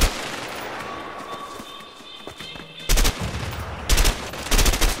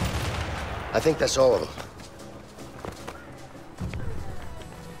 I think that's all of them.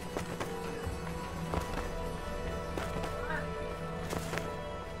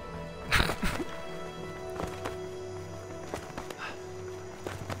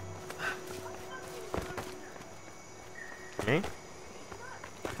 Me?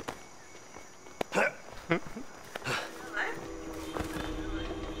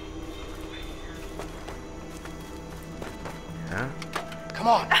 Yeah. Come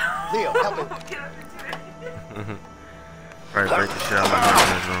on, Leo, help me. Probably break the shit out of my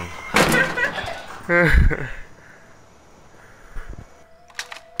room.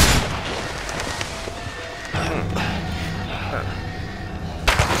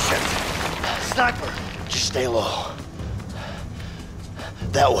 Sniper! Just stay low.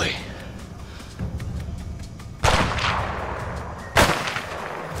 That way.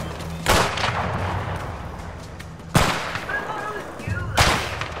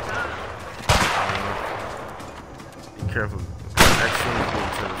 Be careful. Extreme blue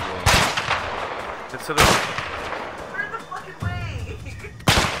to the wall. Get to the... Where's the fucking way?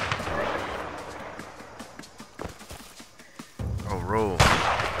 Oh, roll.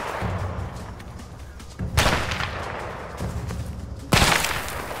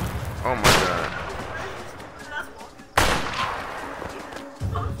 Oh my god.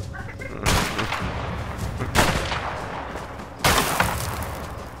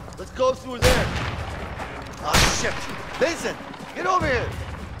 Let's go through there. Oh, shit. Vincent, get over here.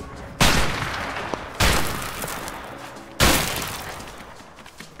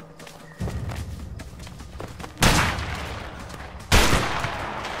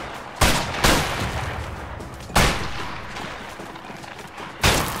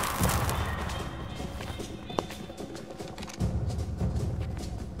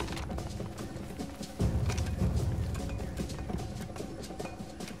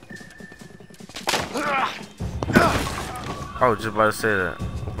 I was just about to say that.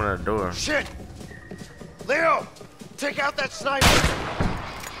 Open that door. Shit! Leo! Take out that sniper!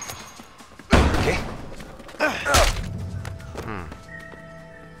 Okay.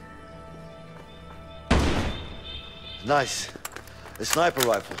 Nice. The sniper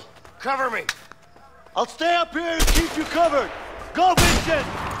rifle. Cover me! I'll stay up here and keep you covered. Go, Vincent!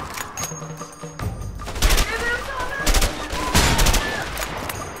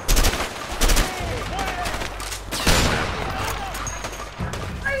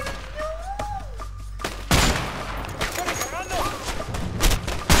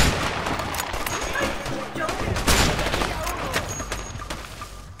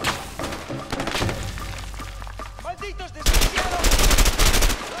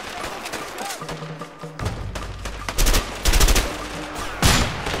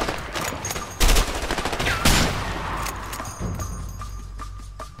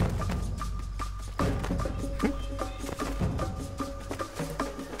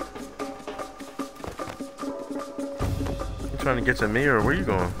 Trying to get to me, or where you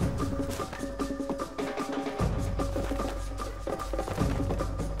going?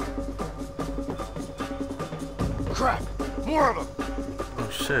 Crap! More of them! Oh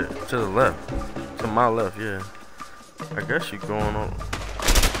shit, to the left. To my left, yeah. I guess you going on.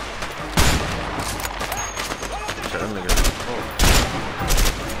 Shit, that nigga. Oh.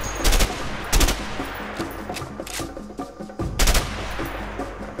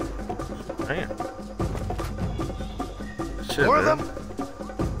 Damn. Shit, more man. of them?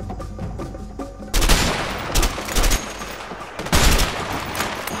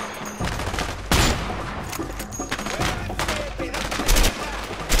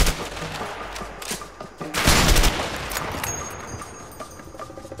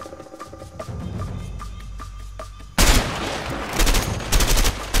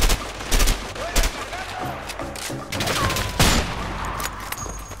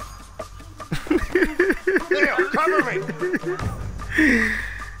 Leo, cover me!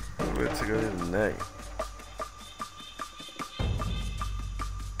 Let's go to the neck.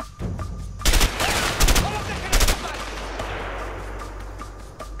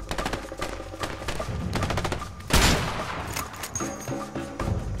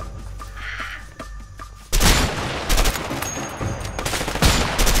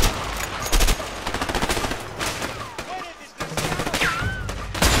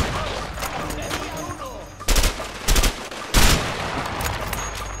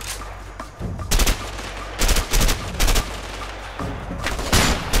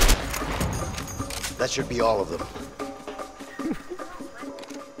 That should be all of them.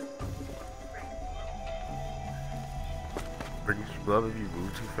 British glove if you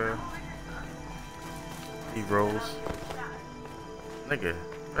move too fast. He rolls. Nigga,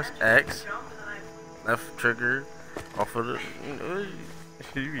 press X. Left trigger. Off of the. You know,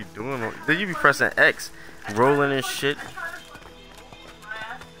 you be doing? Then you be pressing X, rolling and shit.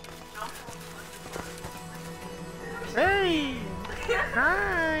 Hey,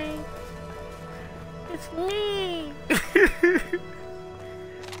 hi. It's me.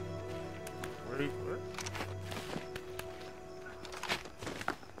 Wait, what?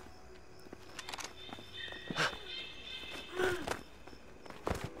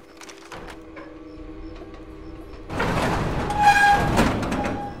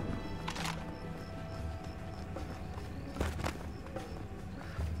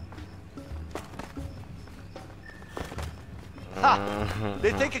 Ha!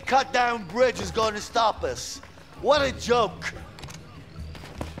 They think a cut down bridge is going to stop us. What a joke!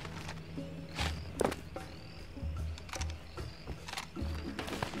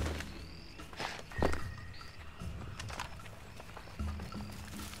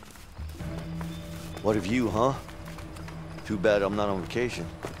 What of you, huh? Too bad I'm not on vacation.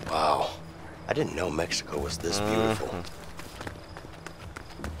 Wow. I didn't know Mexico was this beautiful.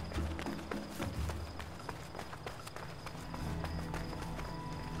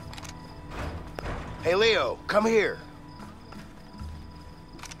 Hey, Leo, come here.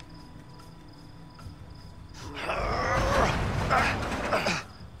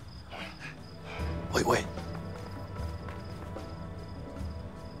 Wait.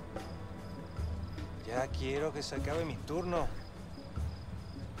 Ya quiero que se acabe mi turno.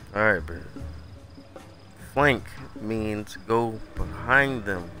 Alright, bro. Flank means go behind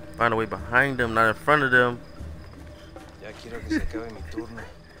them. Find a way behind them, not in front of them. Ya quiero que se acabe mi turno.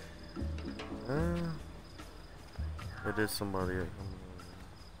 It is somebody else.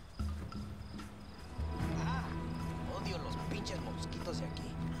 Odio los pinches mosquitos de aquí.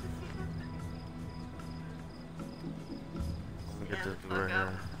 Let me get this dude right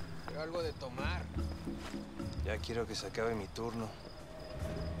here. Quiero algo de tomar. Ya quiero que se acabe mi turno.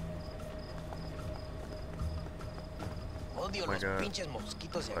 Odio los pinches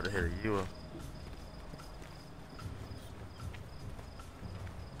mosquitos de aquí.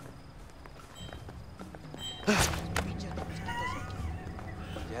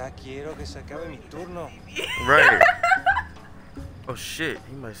 Ya quiero que se acabe mi turno. Right. Oh shit,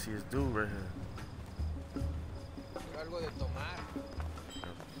 he might see his dude right here. Quiero algo de tomar.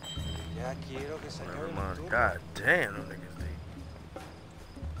 Ya quiero que se acabe mi turno. God damn, them niggas deep.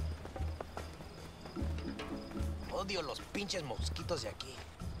 Odio los pinches mosquitos de aquí.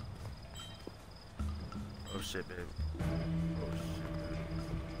 Oh shit, babe. Oh shit,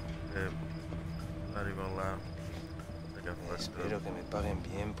 babe. Not even gonna lie. I got fucked up. Espero que me paguen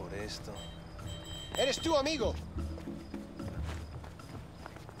bien por esto. ¡Eres tú, amigo!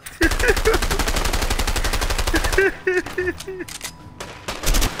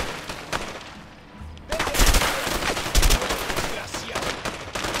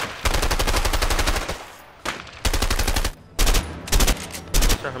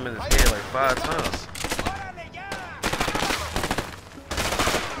 Shot him in his head like 5 times.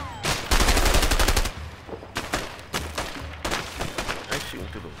 They shooting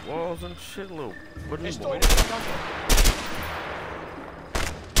through the walls and shit, little wooden boy.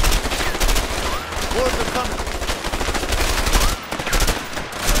 Boys are coming.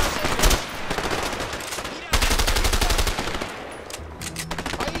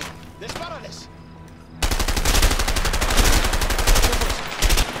 Ahí, dispárales.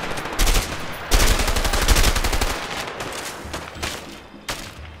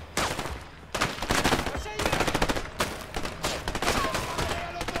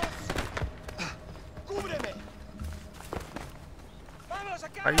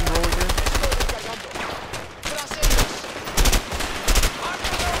 How you roll again?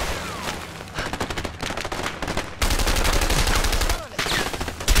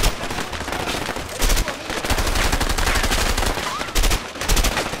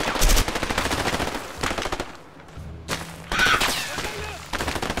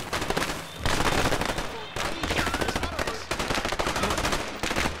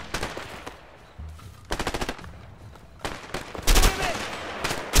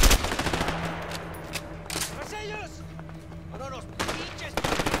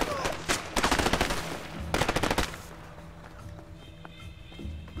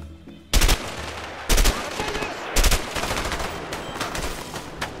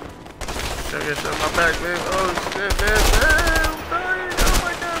 Shut my back, babe. Oh shit, babe. I'm dying. Oh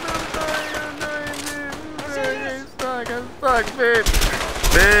my god, I'm dying, babe. I'm stuck, babe.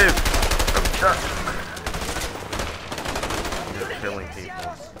 Babe, I'm stuck. You're killing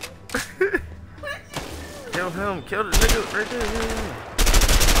people. Kill him. Kill the nigga right there. Yeah.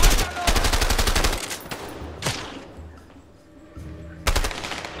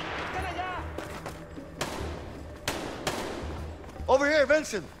 Over here,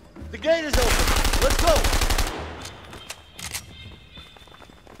 Vincent. The gate is open. Let's go.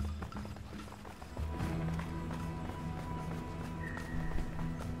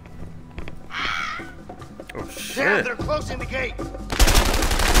 Oh shit. Damn, they're closing the gate.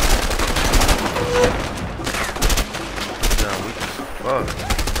 Yeah, we can fuck.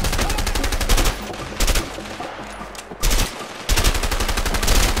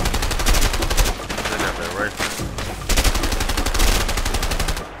 They got that right.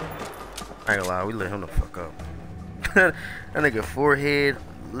 I ain't gonna lie, we lit him the fuck up. That nigga forehead,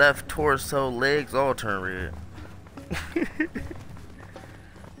 left torso, legs all turn red.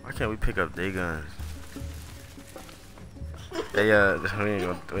 Why can't we pick up their guns? Yeah, we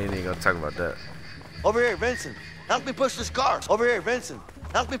ain't gonna talk about that. Over here, Vincent. Help me push this car. Over here, Vincent.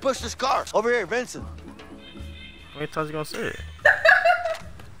 Help me push this car. Over here, Vincent. How many times you gonna say it?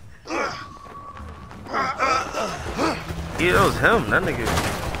 Yeah, that was him, that nigga.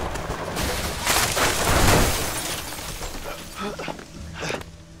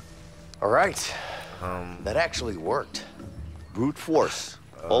 All right. That actually worked. Brute force.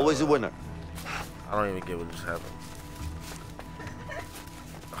 Always a winner. I don't even get what just happened.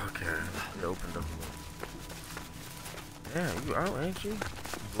 Okay, they opened up a little. Yeah, you out, ain't you?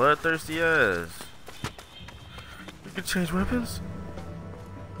 Bloodthirsty ass. You can change weapons?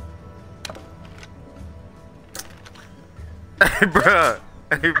 Hey, bruh.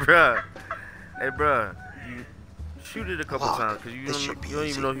 Hey, bruh. Hey, bruh. You shoot it a couple times, because you don't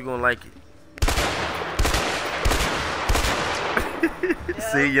even know if you're going to like it.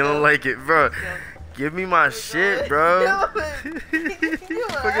 See, you don't like it, bro. Give me my shit, bro. What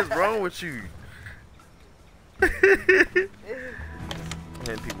the fuck is wrong with you? Yeah,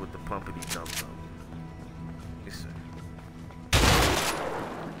 hitting people with the pumpity jump though. Let me see.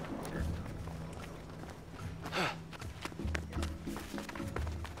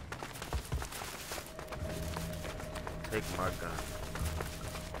 Take my gun.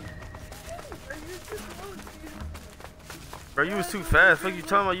 Bro, you was too fast. Fuck you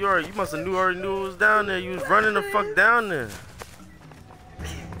talking about? You must have already knew it was down there. You was running the fuck down there.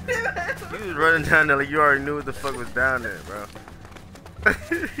 You was running down there like you already knew what the fuck was down there, bro.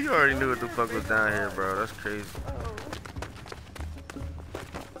 You already knew what the fuck was down here, bro. That's crazy.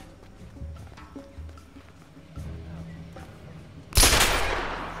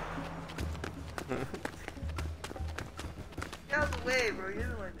 Get out the way, bro. You're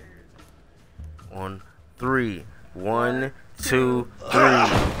the one there. 1, 3. 1, 2, 3.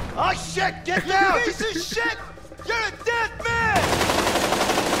 Oh shit! Get down! Piece of shit! You're a dead man!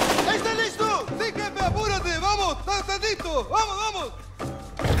 ¿Está listo? Fíjate, apúrate, vamos, está listo, vamos, vamos.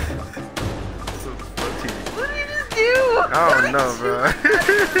 What did you just do? I don't know, bro.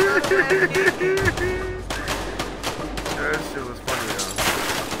 That shit was funny though.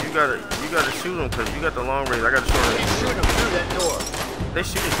 You gotta shoot him because you got the long range. I got the short range. Shoot him through that door. They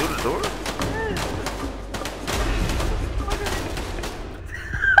shoot him through the door?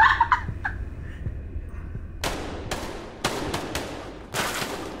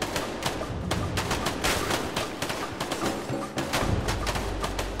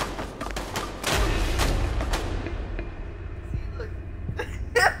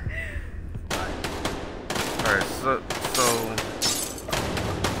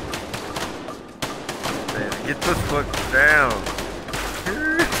 Get the fuck down.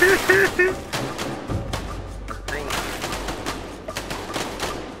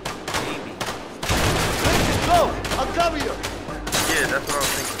 Maybe. Go! I'll cover you. Yeah, that's what I was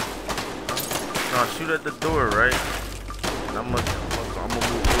thinking. No, shoot at the door, right? And I'm gonna move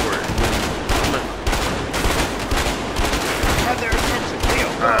forward. Have their attention, Leo.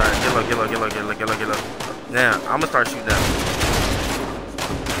 Alright, get low. Now, I'm gonna start shooting them.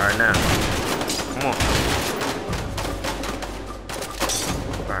 Alright, now. Come on.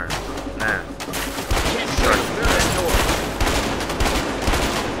 Alright, now. Start shooting that door.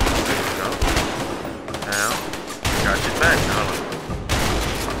 There we go. Now. Got your back now.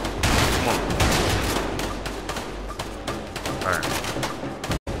 Come on. Alright.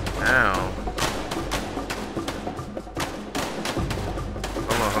 Now.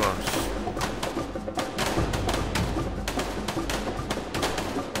 Hold on.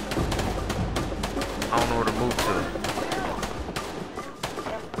 I don't know where to move to.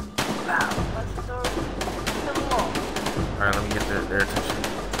 Alright, let me get their attention.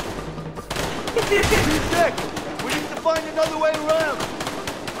 Dick, we need to find another way around.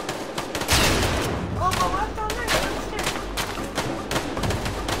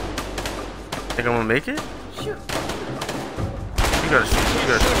 Think I'm gonna make it? Shoot. You gotta shoot. Through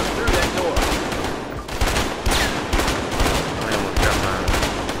that door. I almost got mine.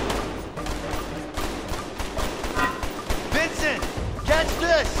 Vincent, catch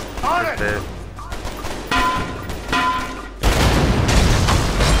this. On it. Dead.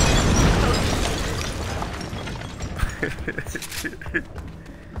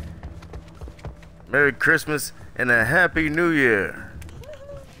 Merry Christmas and a Happy New Year.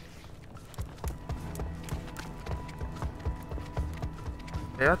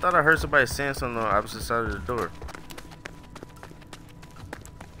 Hey, I thought I heard somebody saying something on the opposite side of the door.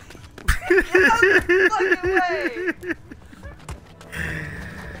 Get out the fucking way!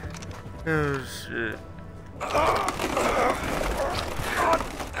 Oh shit.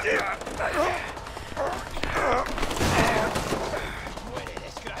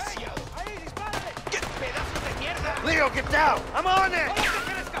 Leo, get down! I'm on it!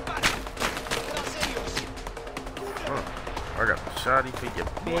 Oh, I got the shotty for your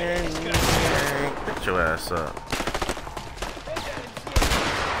bang. Get your ass up.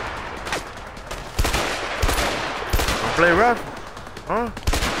 Don't play rough, huh?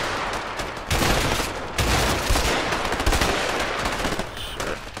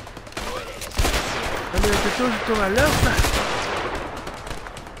 Shit. What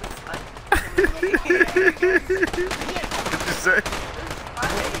did you say?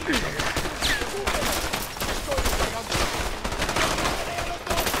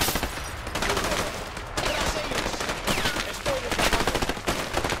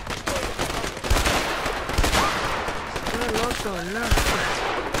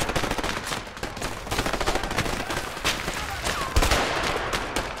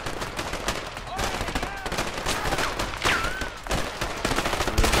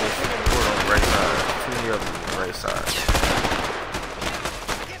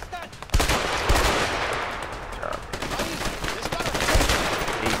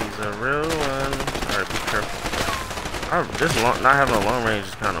 This not having a long range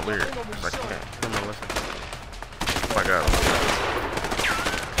is kind of weird. It's like, okay, come on, listen. Oh my God.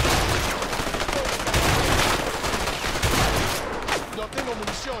 No tengo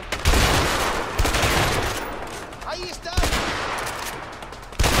munición. Ahí está.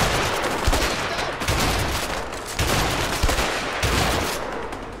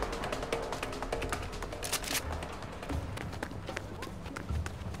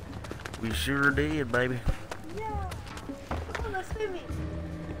 We sure did, baby. Yeah. Come on, let's swim it.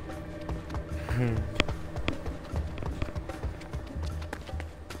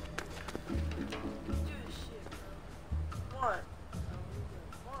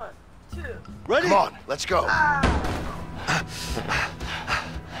 Ready? Come on, let's go.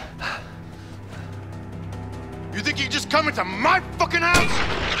 You think you can just come into my fucking house?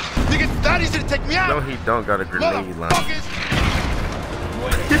 Think it's that easy to take me out? No, he don't got a grenade launcher.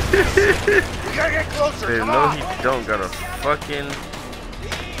 We gotta get closer. Dude, Come no, on. he don't got a fucking.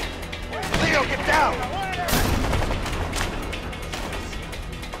 Leo, get down.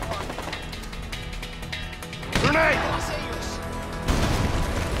 Grenade.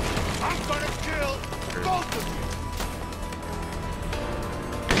 I'm gonna kill both of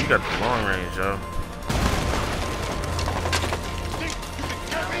you. You got the long range, yo. Think you can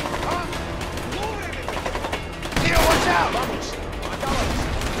get me, huh? Leo, watch out.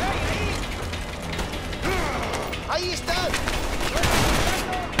 Ahí están.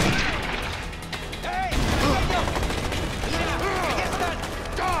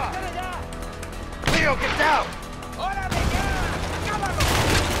 Leo, get down.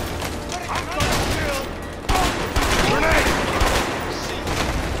 I'm gonna kill. Grenade.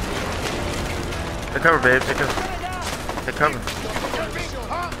 Take cover, babe. Take cover. Take cover.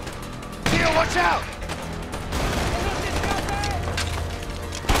 Huh? Leo, watch out.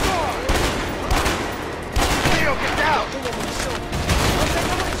 Leo, get down.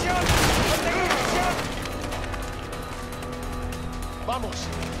 Vamos.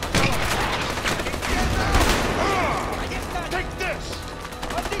 Take this.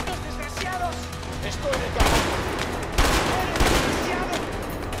 Malditos desgraciados. Estoy de cama.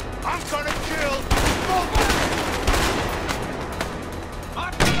 I'm gonna kill both of you.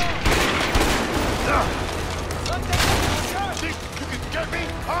 Think you can get me,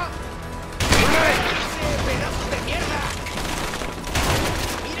 huh? Grenade. Pedazos de mierda.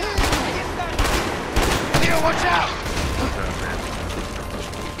 Mira, ahí están. Leo, watch out.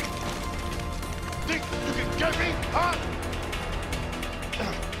 Think you can get me, huh?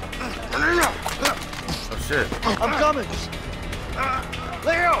 Oh shit. I'm coming.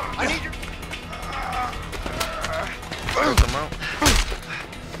 Leo, I need your... Come out.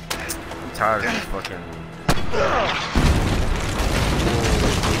 I'm tired of this fucking...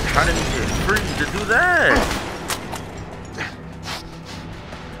 How did he get free to do that?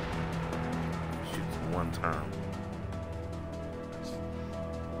 Shoots one time.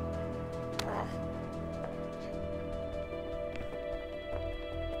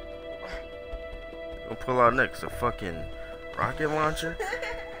 Gonna pull out next a fucking rocket launcher?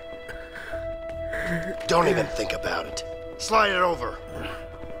 Don't even think about it. Slide it over.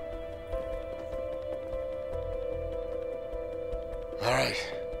 All right.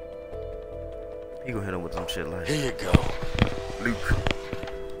 He gonna hit him with some shit like, Here you go. Luke,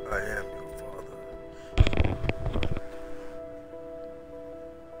 I am your father.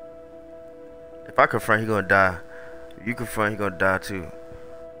 If I confront, he gonna die. If you confront, he gonna die too.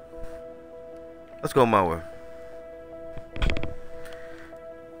 Let's go my way.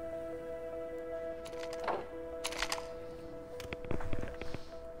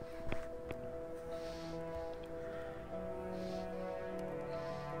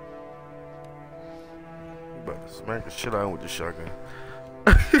 About to smack the shit out of him with the shotgun.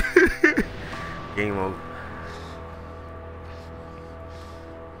 Game over.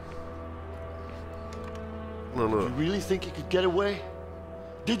 Look. You really think you could get away?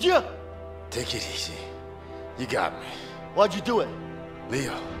 Did you? Take it easy. You got me. Why'd you do it?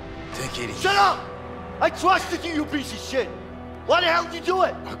 Leo, take it easy. Shut up! I trusted you, you piece of shit. Why the hell did you do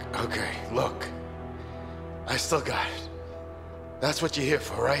it? Okay, look. I still got it. That's what you're here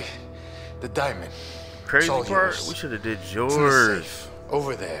for, right? The diamond. Crazy all part, yours. we should have did It's in the yours. safe,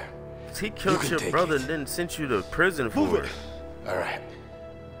 over there. He killed your take brother it. and then sent you to prison for it. All right.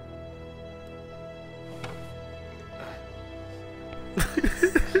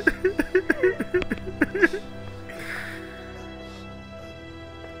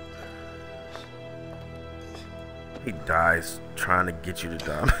 He dies trying to get you to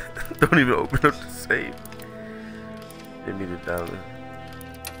die. Don't even open up the safe. Give me the diamond.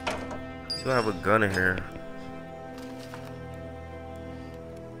 You don't have a gun in here.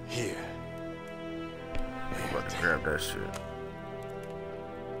 grab that shit.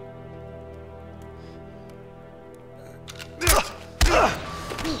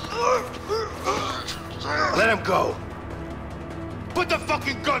 Let him go. Put the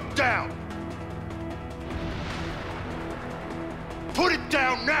fucking gun down. Put it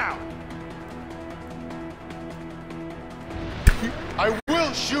down now. I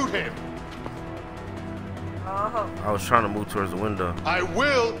will shoot him. I was trying to move towards the window. I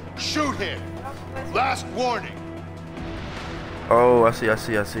will shoot him. Last warning. Oh, I see.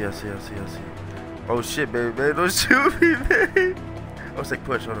 Oh shit, baby, don't shoot me, baby. Oh, say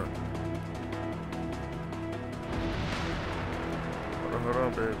push, hold on. Hold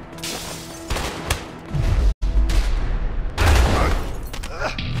on, baby.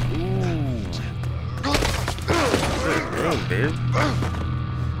 Good game, babe.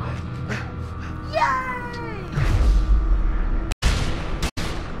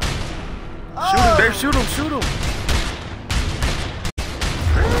 Shoot him, babe, shoot him.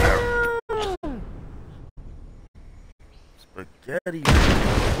 Spaghetti.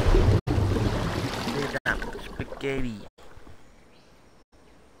 Spaghetti.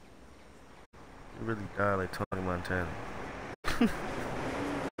 You really died like Tony Montana.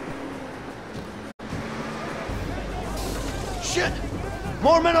 Shit!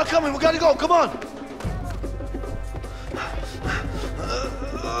 More men are coming. We gotta go. Come on.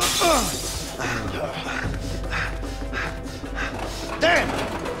 Damn!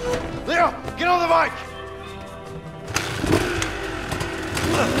 Leo, get on the bike!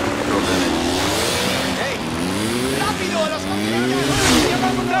 ¡Hey! ¡Rápido! ¡Los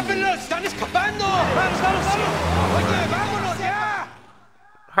contienen! ¡Rápido! ¡Están escapando! ¡Vamos! ¡Oye, vámonos ya!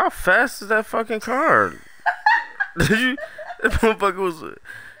 How fast is that fucking car? Did you? That motherfucker was.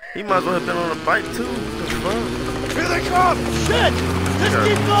 He might as well have been on a bike too. What the fuck? Here they come! Shit! Let's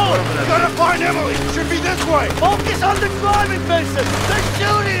keep going! We gotta find Emily! Should be this way! Focus on the driving, Vincent! They're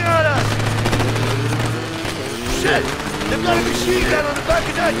shooting at us! Shit! They've got a machine gun on the back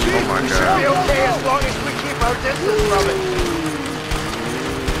of that Jeep! Oh my We God. should be okay as long as we keep our distance from it!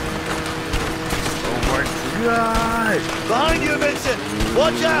 Oh my God! Behind you, Vincent!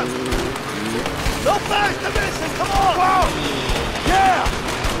 Watch out! No faster, Vincent! Come on! Whoa! Yeah!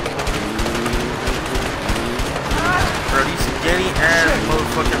 Bro, these skinny ass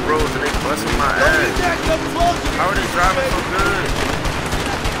motherfucking roads and they busting my ass. How are they driving so good?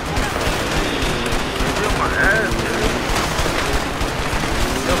 They feel my ass, dude.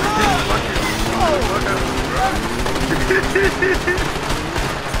 Yo, this fucking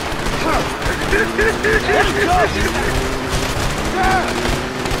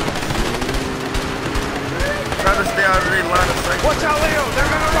Try to stay out of their line of sight. Watch out, Leo! They're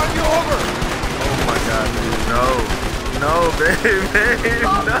gonna run you over! Oh my God, dude. No, baby,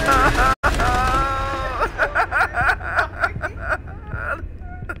 no.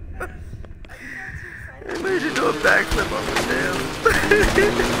 They made you do a backflip on the damn.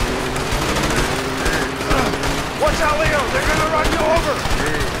 Watch out, Leo! They're gonna run you over!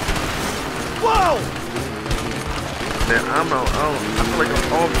 Whoa! Man, I feel like I'm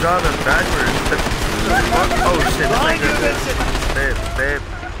all driving backwards. Oh shit! Behind you, Vincent! Babe.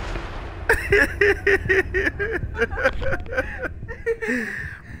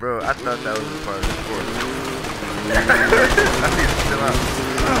 Bro, I thought that was a part of the course. I need to chill out.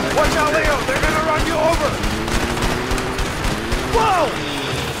 Watch out, Leo! They're gonna run you over! Whoa!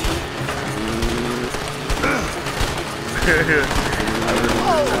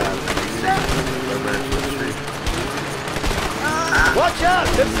 Watch out!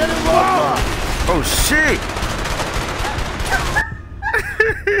 They're setting roadblock! Oh shit!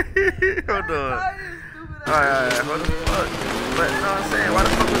 Hold on. Alright, what the fuck? But no, I'm saying, why the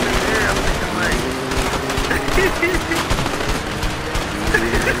fuck was they there? I'm thinking like.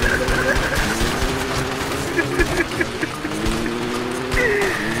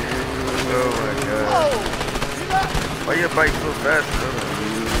 Oh my God. Why your bike so fast, bro?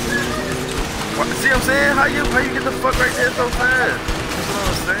 See what I'm saying? How you get the fuck right there so fast? That's what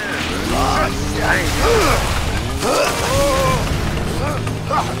I'm saying, bro. I ain't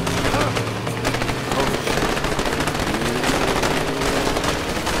I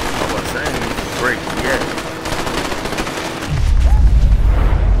was saying, break yet.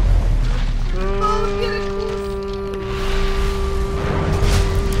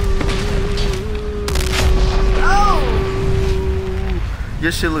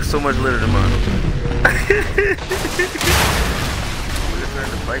 Your shit looks so much litter than mine. Look at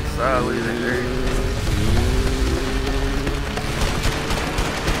the bike sideways and everything.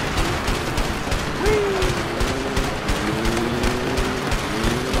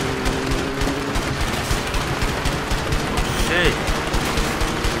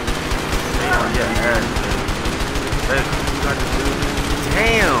 ass, baby. You got to do this.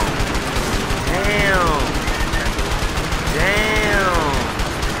 Damn. Damn. Damn.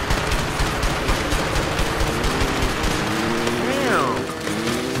 Damn.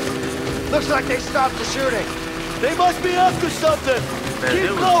 Looks like they stopped the shooting. They must be up to something. Man, Keep they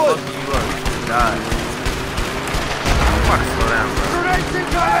was going. fucking you up. God. I'm about to slow down, bro. Grenades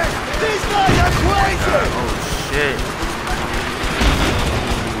incoming! These guys are crazy! Oh, shit.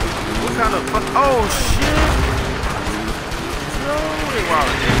 What kind of fuck? Oh, shit. No, they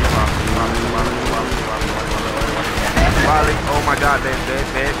wildin'. Oh my god, man.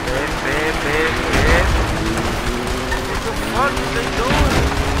 What the fuck is they doing?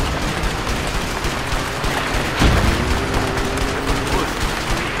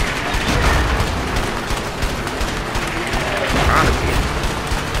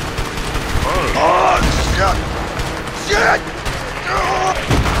 Oh, shit! Shit!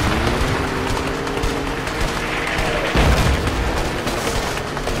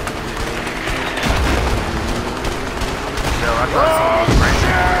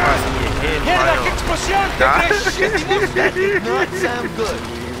 Mierda, qué explosión! That did not sound good.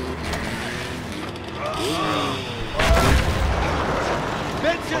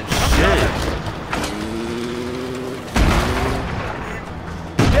 Vincent!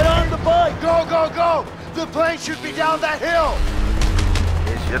 Get on the bike! Go, go, go! The plane should be down that hill!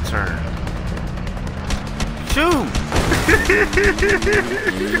 It's your turn. Shoot!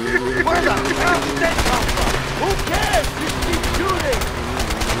 Where the hell did they come from? Who cares? Just keep shooting!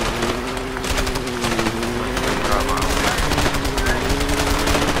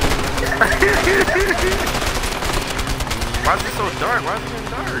 Why is it so dark? Why is it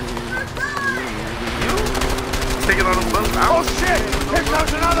dark? You? Taking on the boat? Oh shit! Here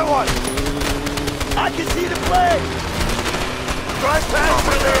comes another one! I can see the plane! Drive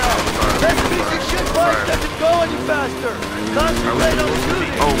faster, Leo! That piece of shit bike doesn't go any faster! Concentrate on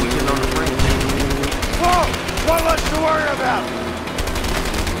shooting! Oh, we get on the plane. Whoa! One less to worry about!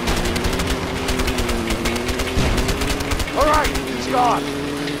 Alright, he's gone!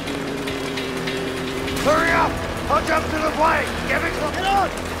 Hurry up! I'll jump to the plane! Get me close! Get on!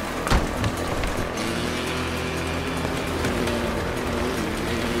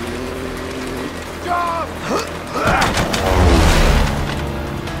 Jump!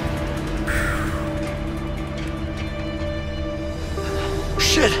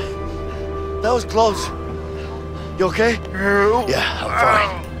 Shit! That was close. You okay? Yeah, I'm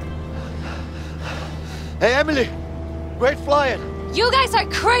fine. Hey, Emily! Great flying! You guys are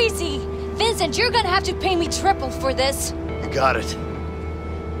crazy! Vincent, you're gonna have to pay me triple for this. You got it.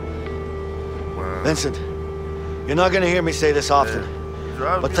 Vincent, you're not gonna hear me say this often,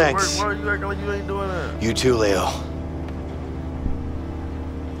 but thanks. Why are you acting like you ain't doing that? You too, Leo.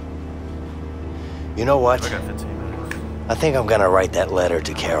 You know what? I got 15 minutes. I think I'm gonna write that letter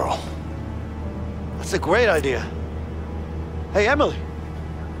to Carol. That's a great idea. Hey, Emily,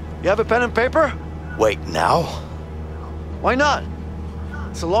 you have a pen and paper? Wait, now? Why not?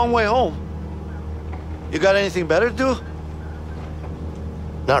 It's a long way home. You got anything better to do?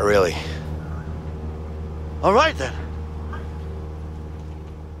 Not really. All right, then.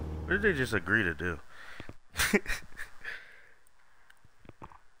 What did they just agree to do?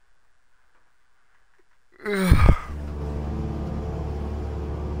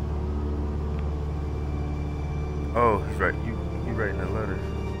 Oh, he's right. You writing that letter.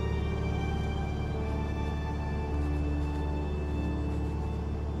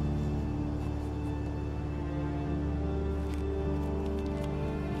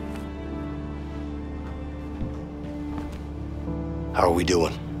 How are we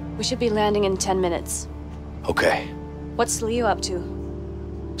doing? We should be landing in 10 minutes. Okay. What's Leo up to?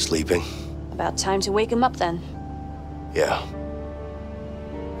 Sleeping? About time to wake him up then. Yeah.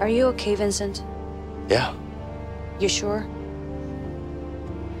 Are you okay, Vincent? Yeah. You sure?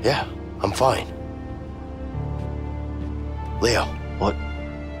 Yeah, I'm fine. Leo. What?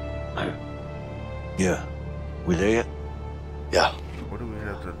 Yeah. We there yet? Yeah. What do we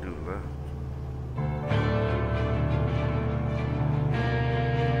have to do left?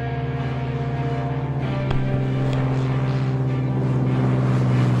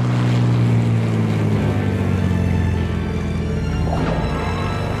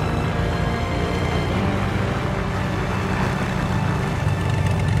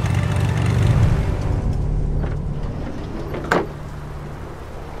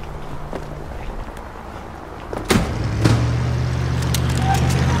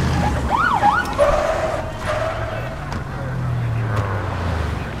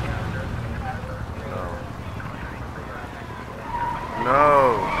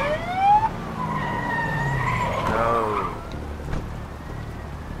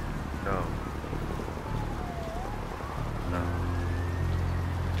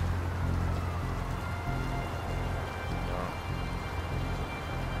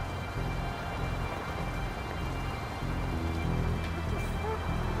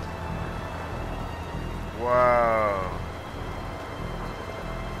 Wow.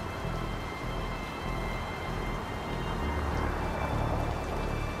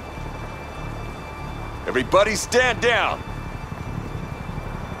 Everybody stand down.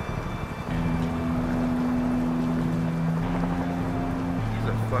 He's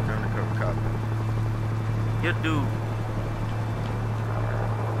a fucking undercover cop. Your dude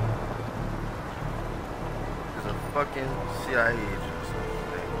is a fucking CIA agent or something.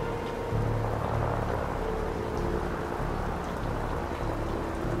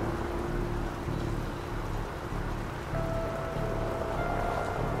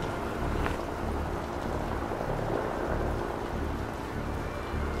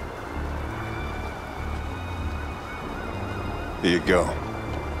 Here you go.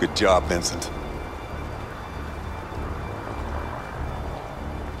 Good job, Vincent.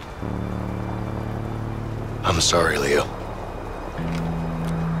 I'm sorry, Leo.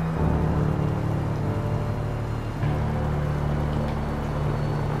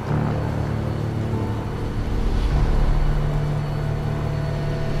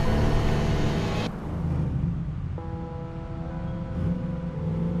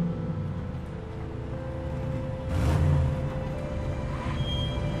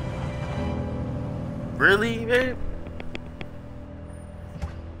 Really, babe?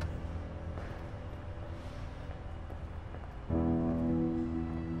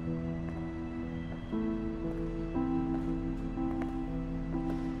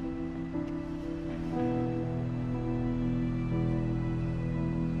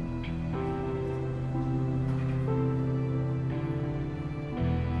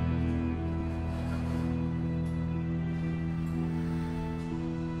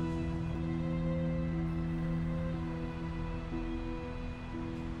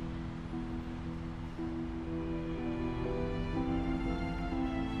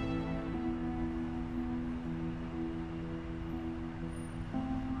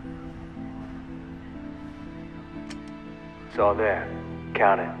 It's all there.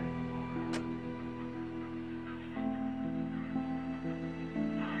 Count it.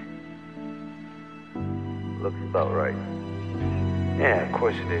 Looks about right. Yeah, of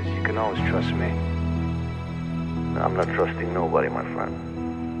course it is. You can always trust me. I'm not trusting nobody, my friend.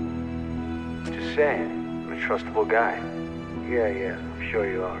 Just saying. I'm a trustable guy. Yeah, I'm sure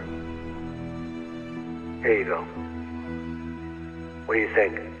you are. Here you go. What do you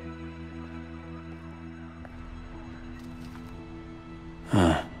think?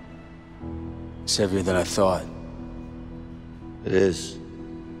 Huh. It's heavier than I thought. It is.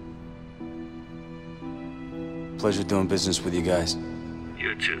 Pleasure doing business with you guys.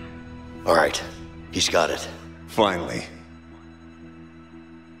 You too. All right. He's got it. Finally.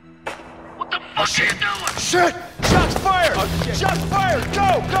 What the fuck are you doing? Shit! Shots fired! Shots fired!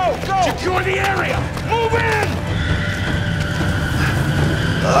 Go! Secure the area! Move in!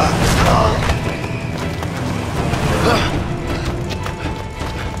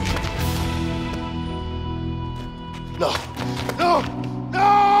 No!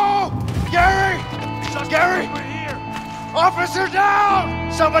 Gary! Gary! Officer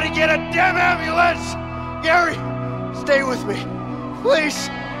down! Somebody get a damn ambulance! Gary, stay with me. Please.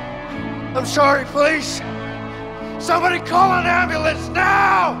 I'm sorry, please. Somebody call an ambulance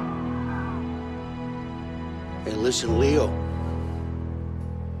now! Hey, listen, Leo.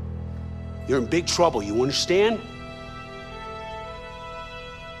 You're in big trouble, you understand?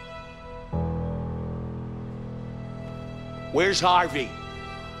 Where's Harvey?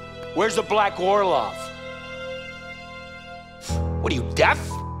 Where's the Black Orlov? What are you, deaf?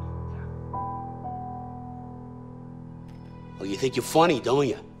 Well, you think you're funny, don't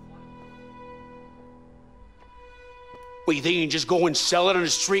you? What, you think you can just go and sell it on a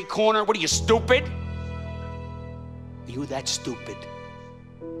street corner? What are you, stupid? Are you that stupid?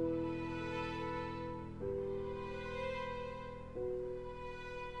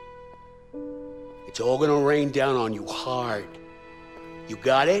 It's all gonna rain down on you hard. You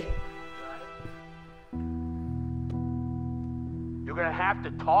got it? You're gonna have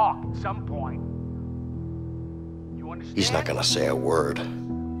to talk at some point. You understand? He's not gonna say a word.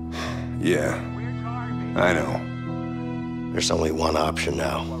 Yeah. I know. There's only one option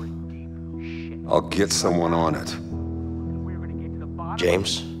now. I'll get someone on it.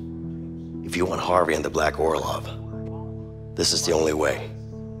 James, if you want Harvey and the Black Orlov, this is the only way.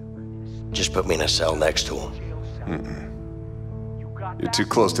 Just put me in a cell next to him. You're too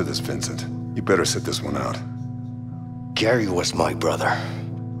close to this, Vincent. You better sit this one out. Gary was my brother.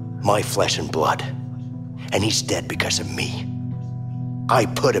 My flesh and blood. And he's dead because of me. I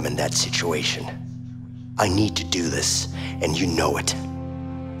put him in that situation. I need to do this, and you know it.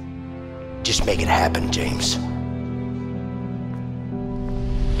 Just make it happen, James.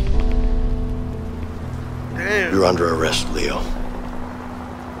 Damn. You're under arrest, Leo.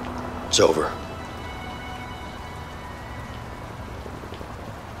 It's over.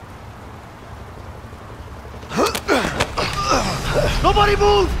 Nobody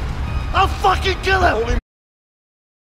move! I'll fucking kill him! Hold him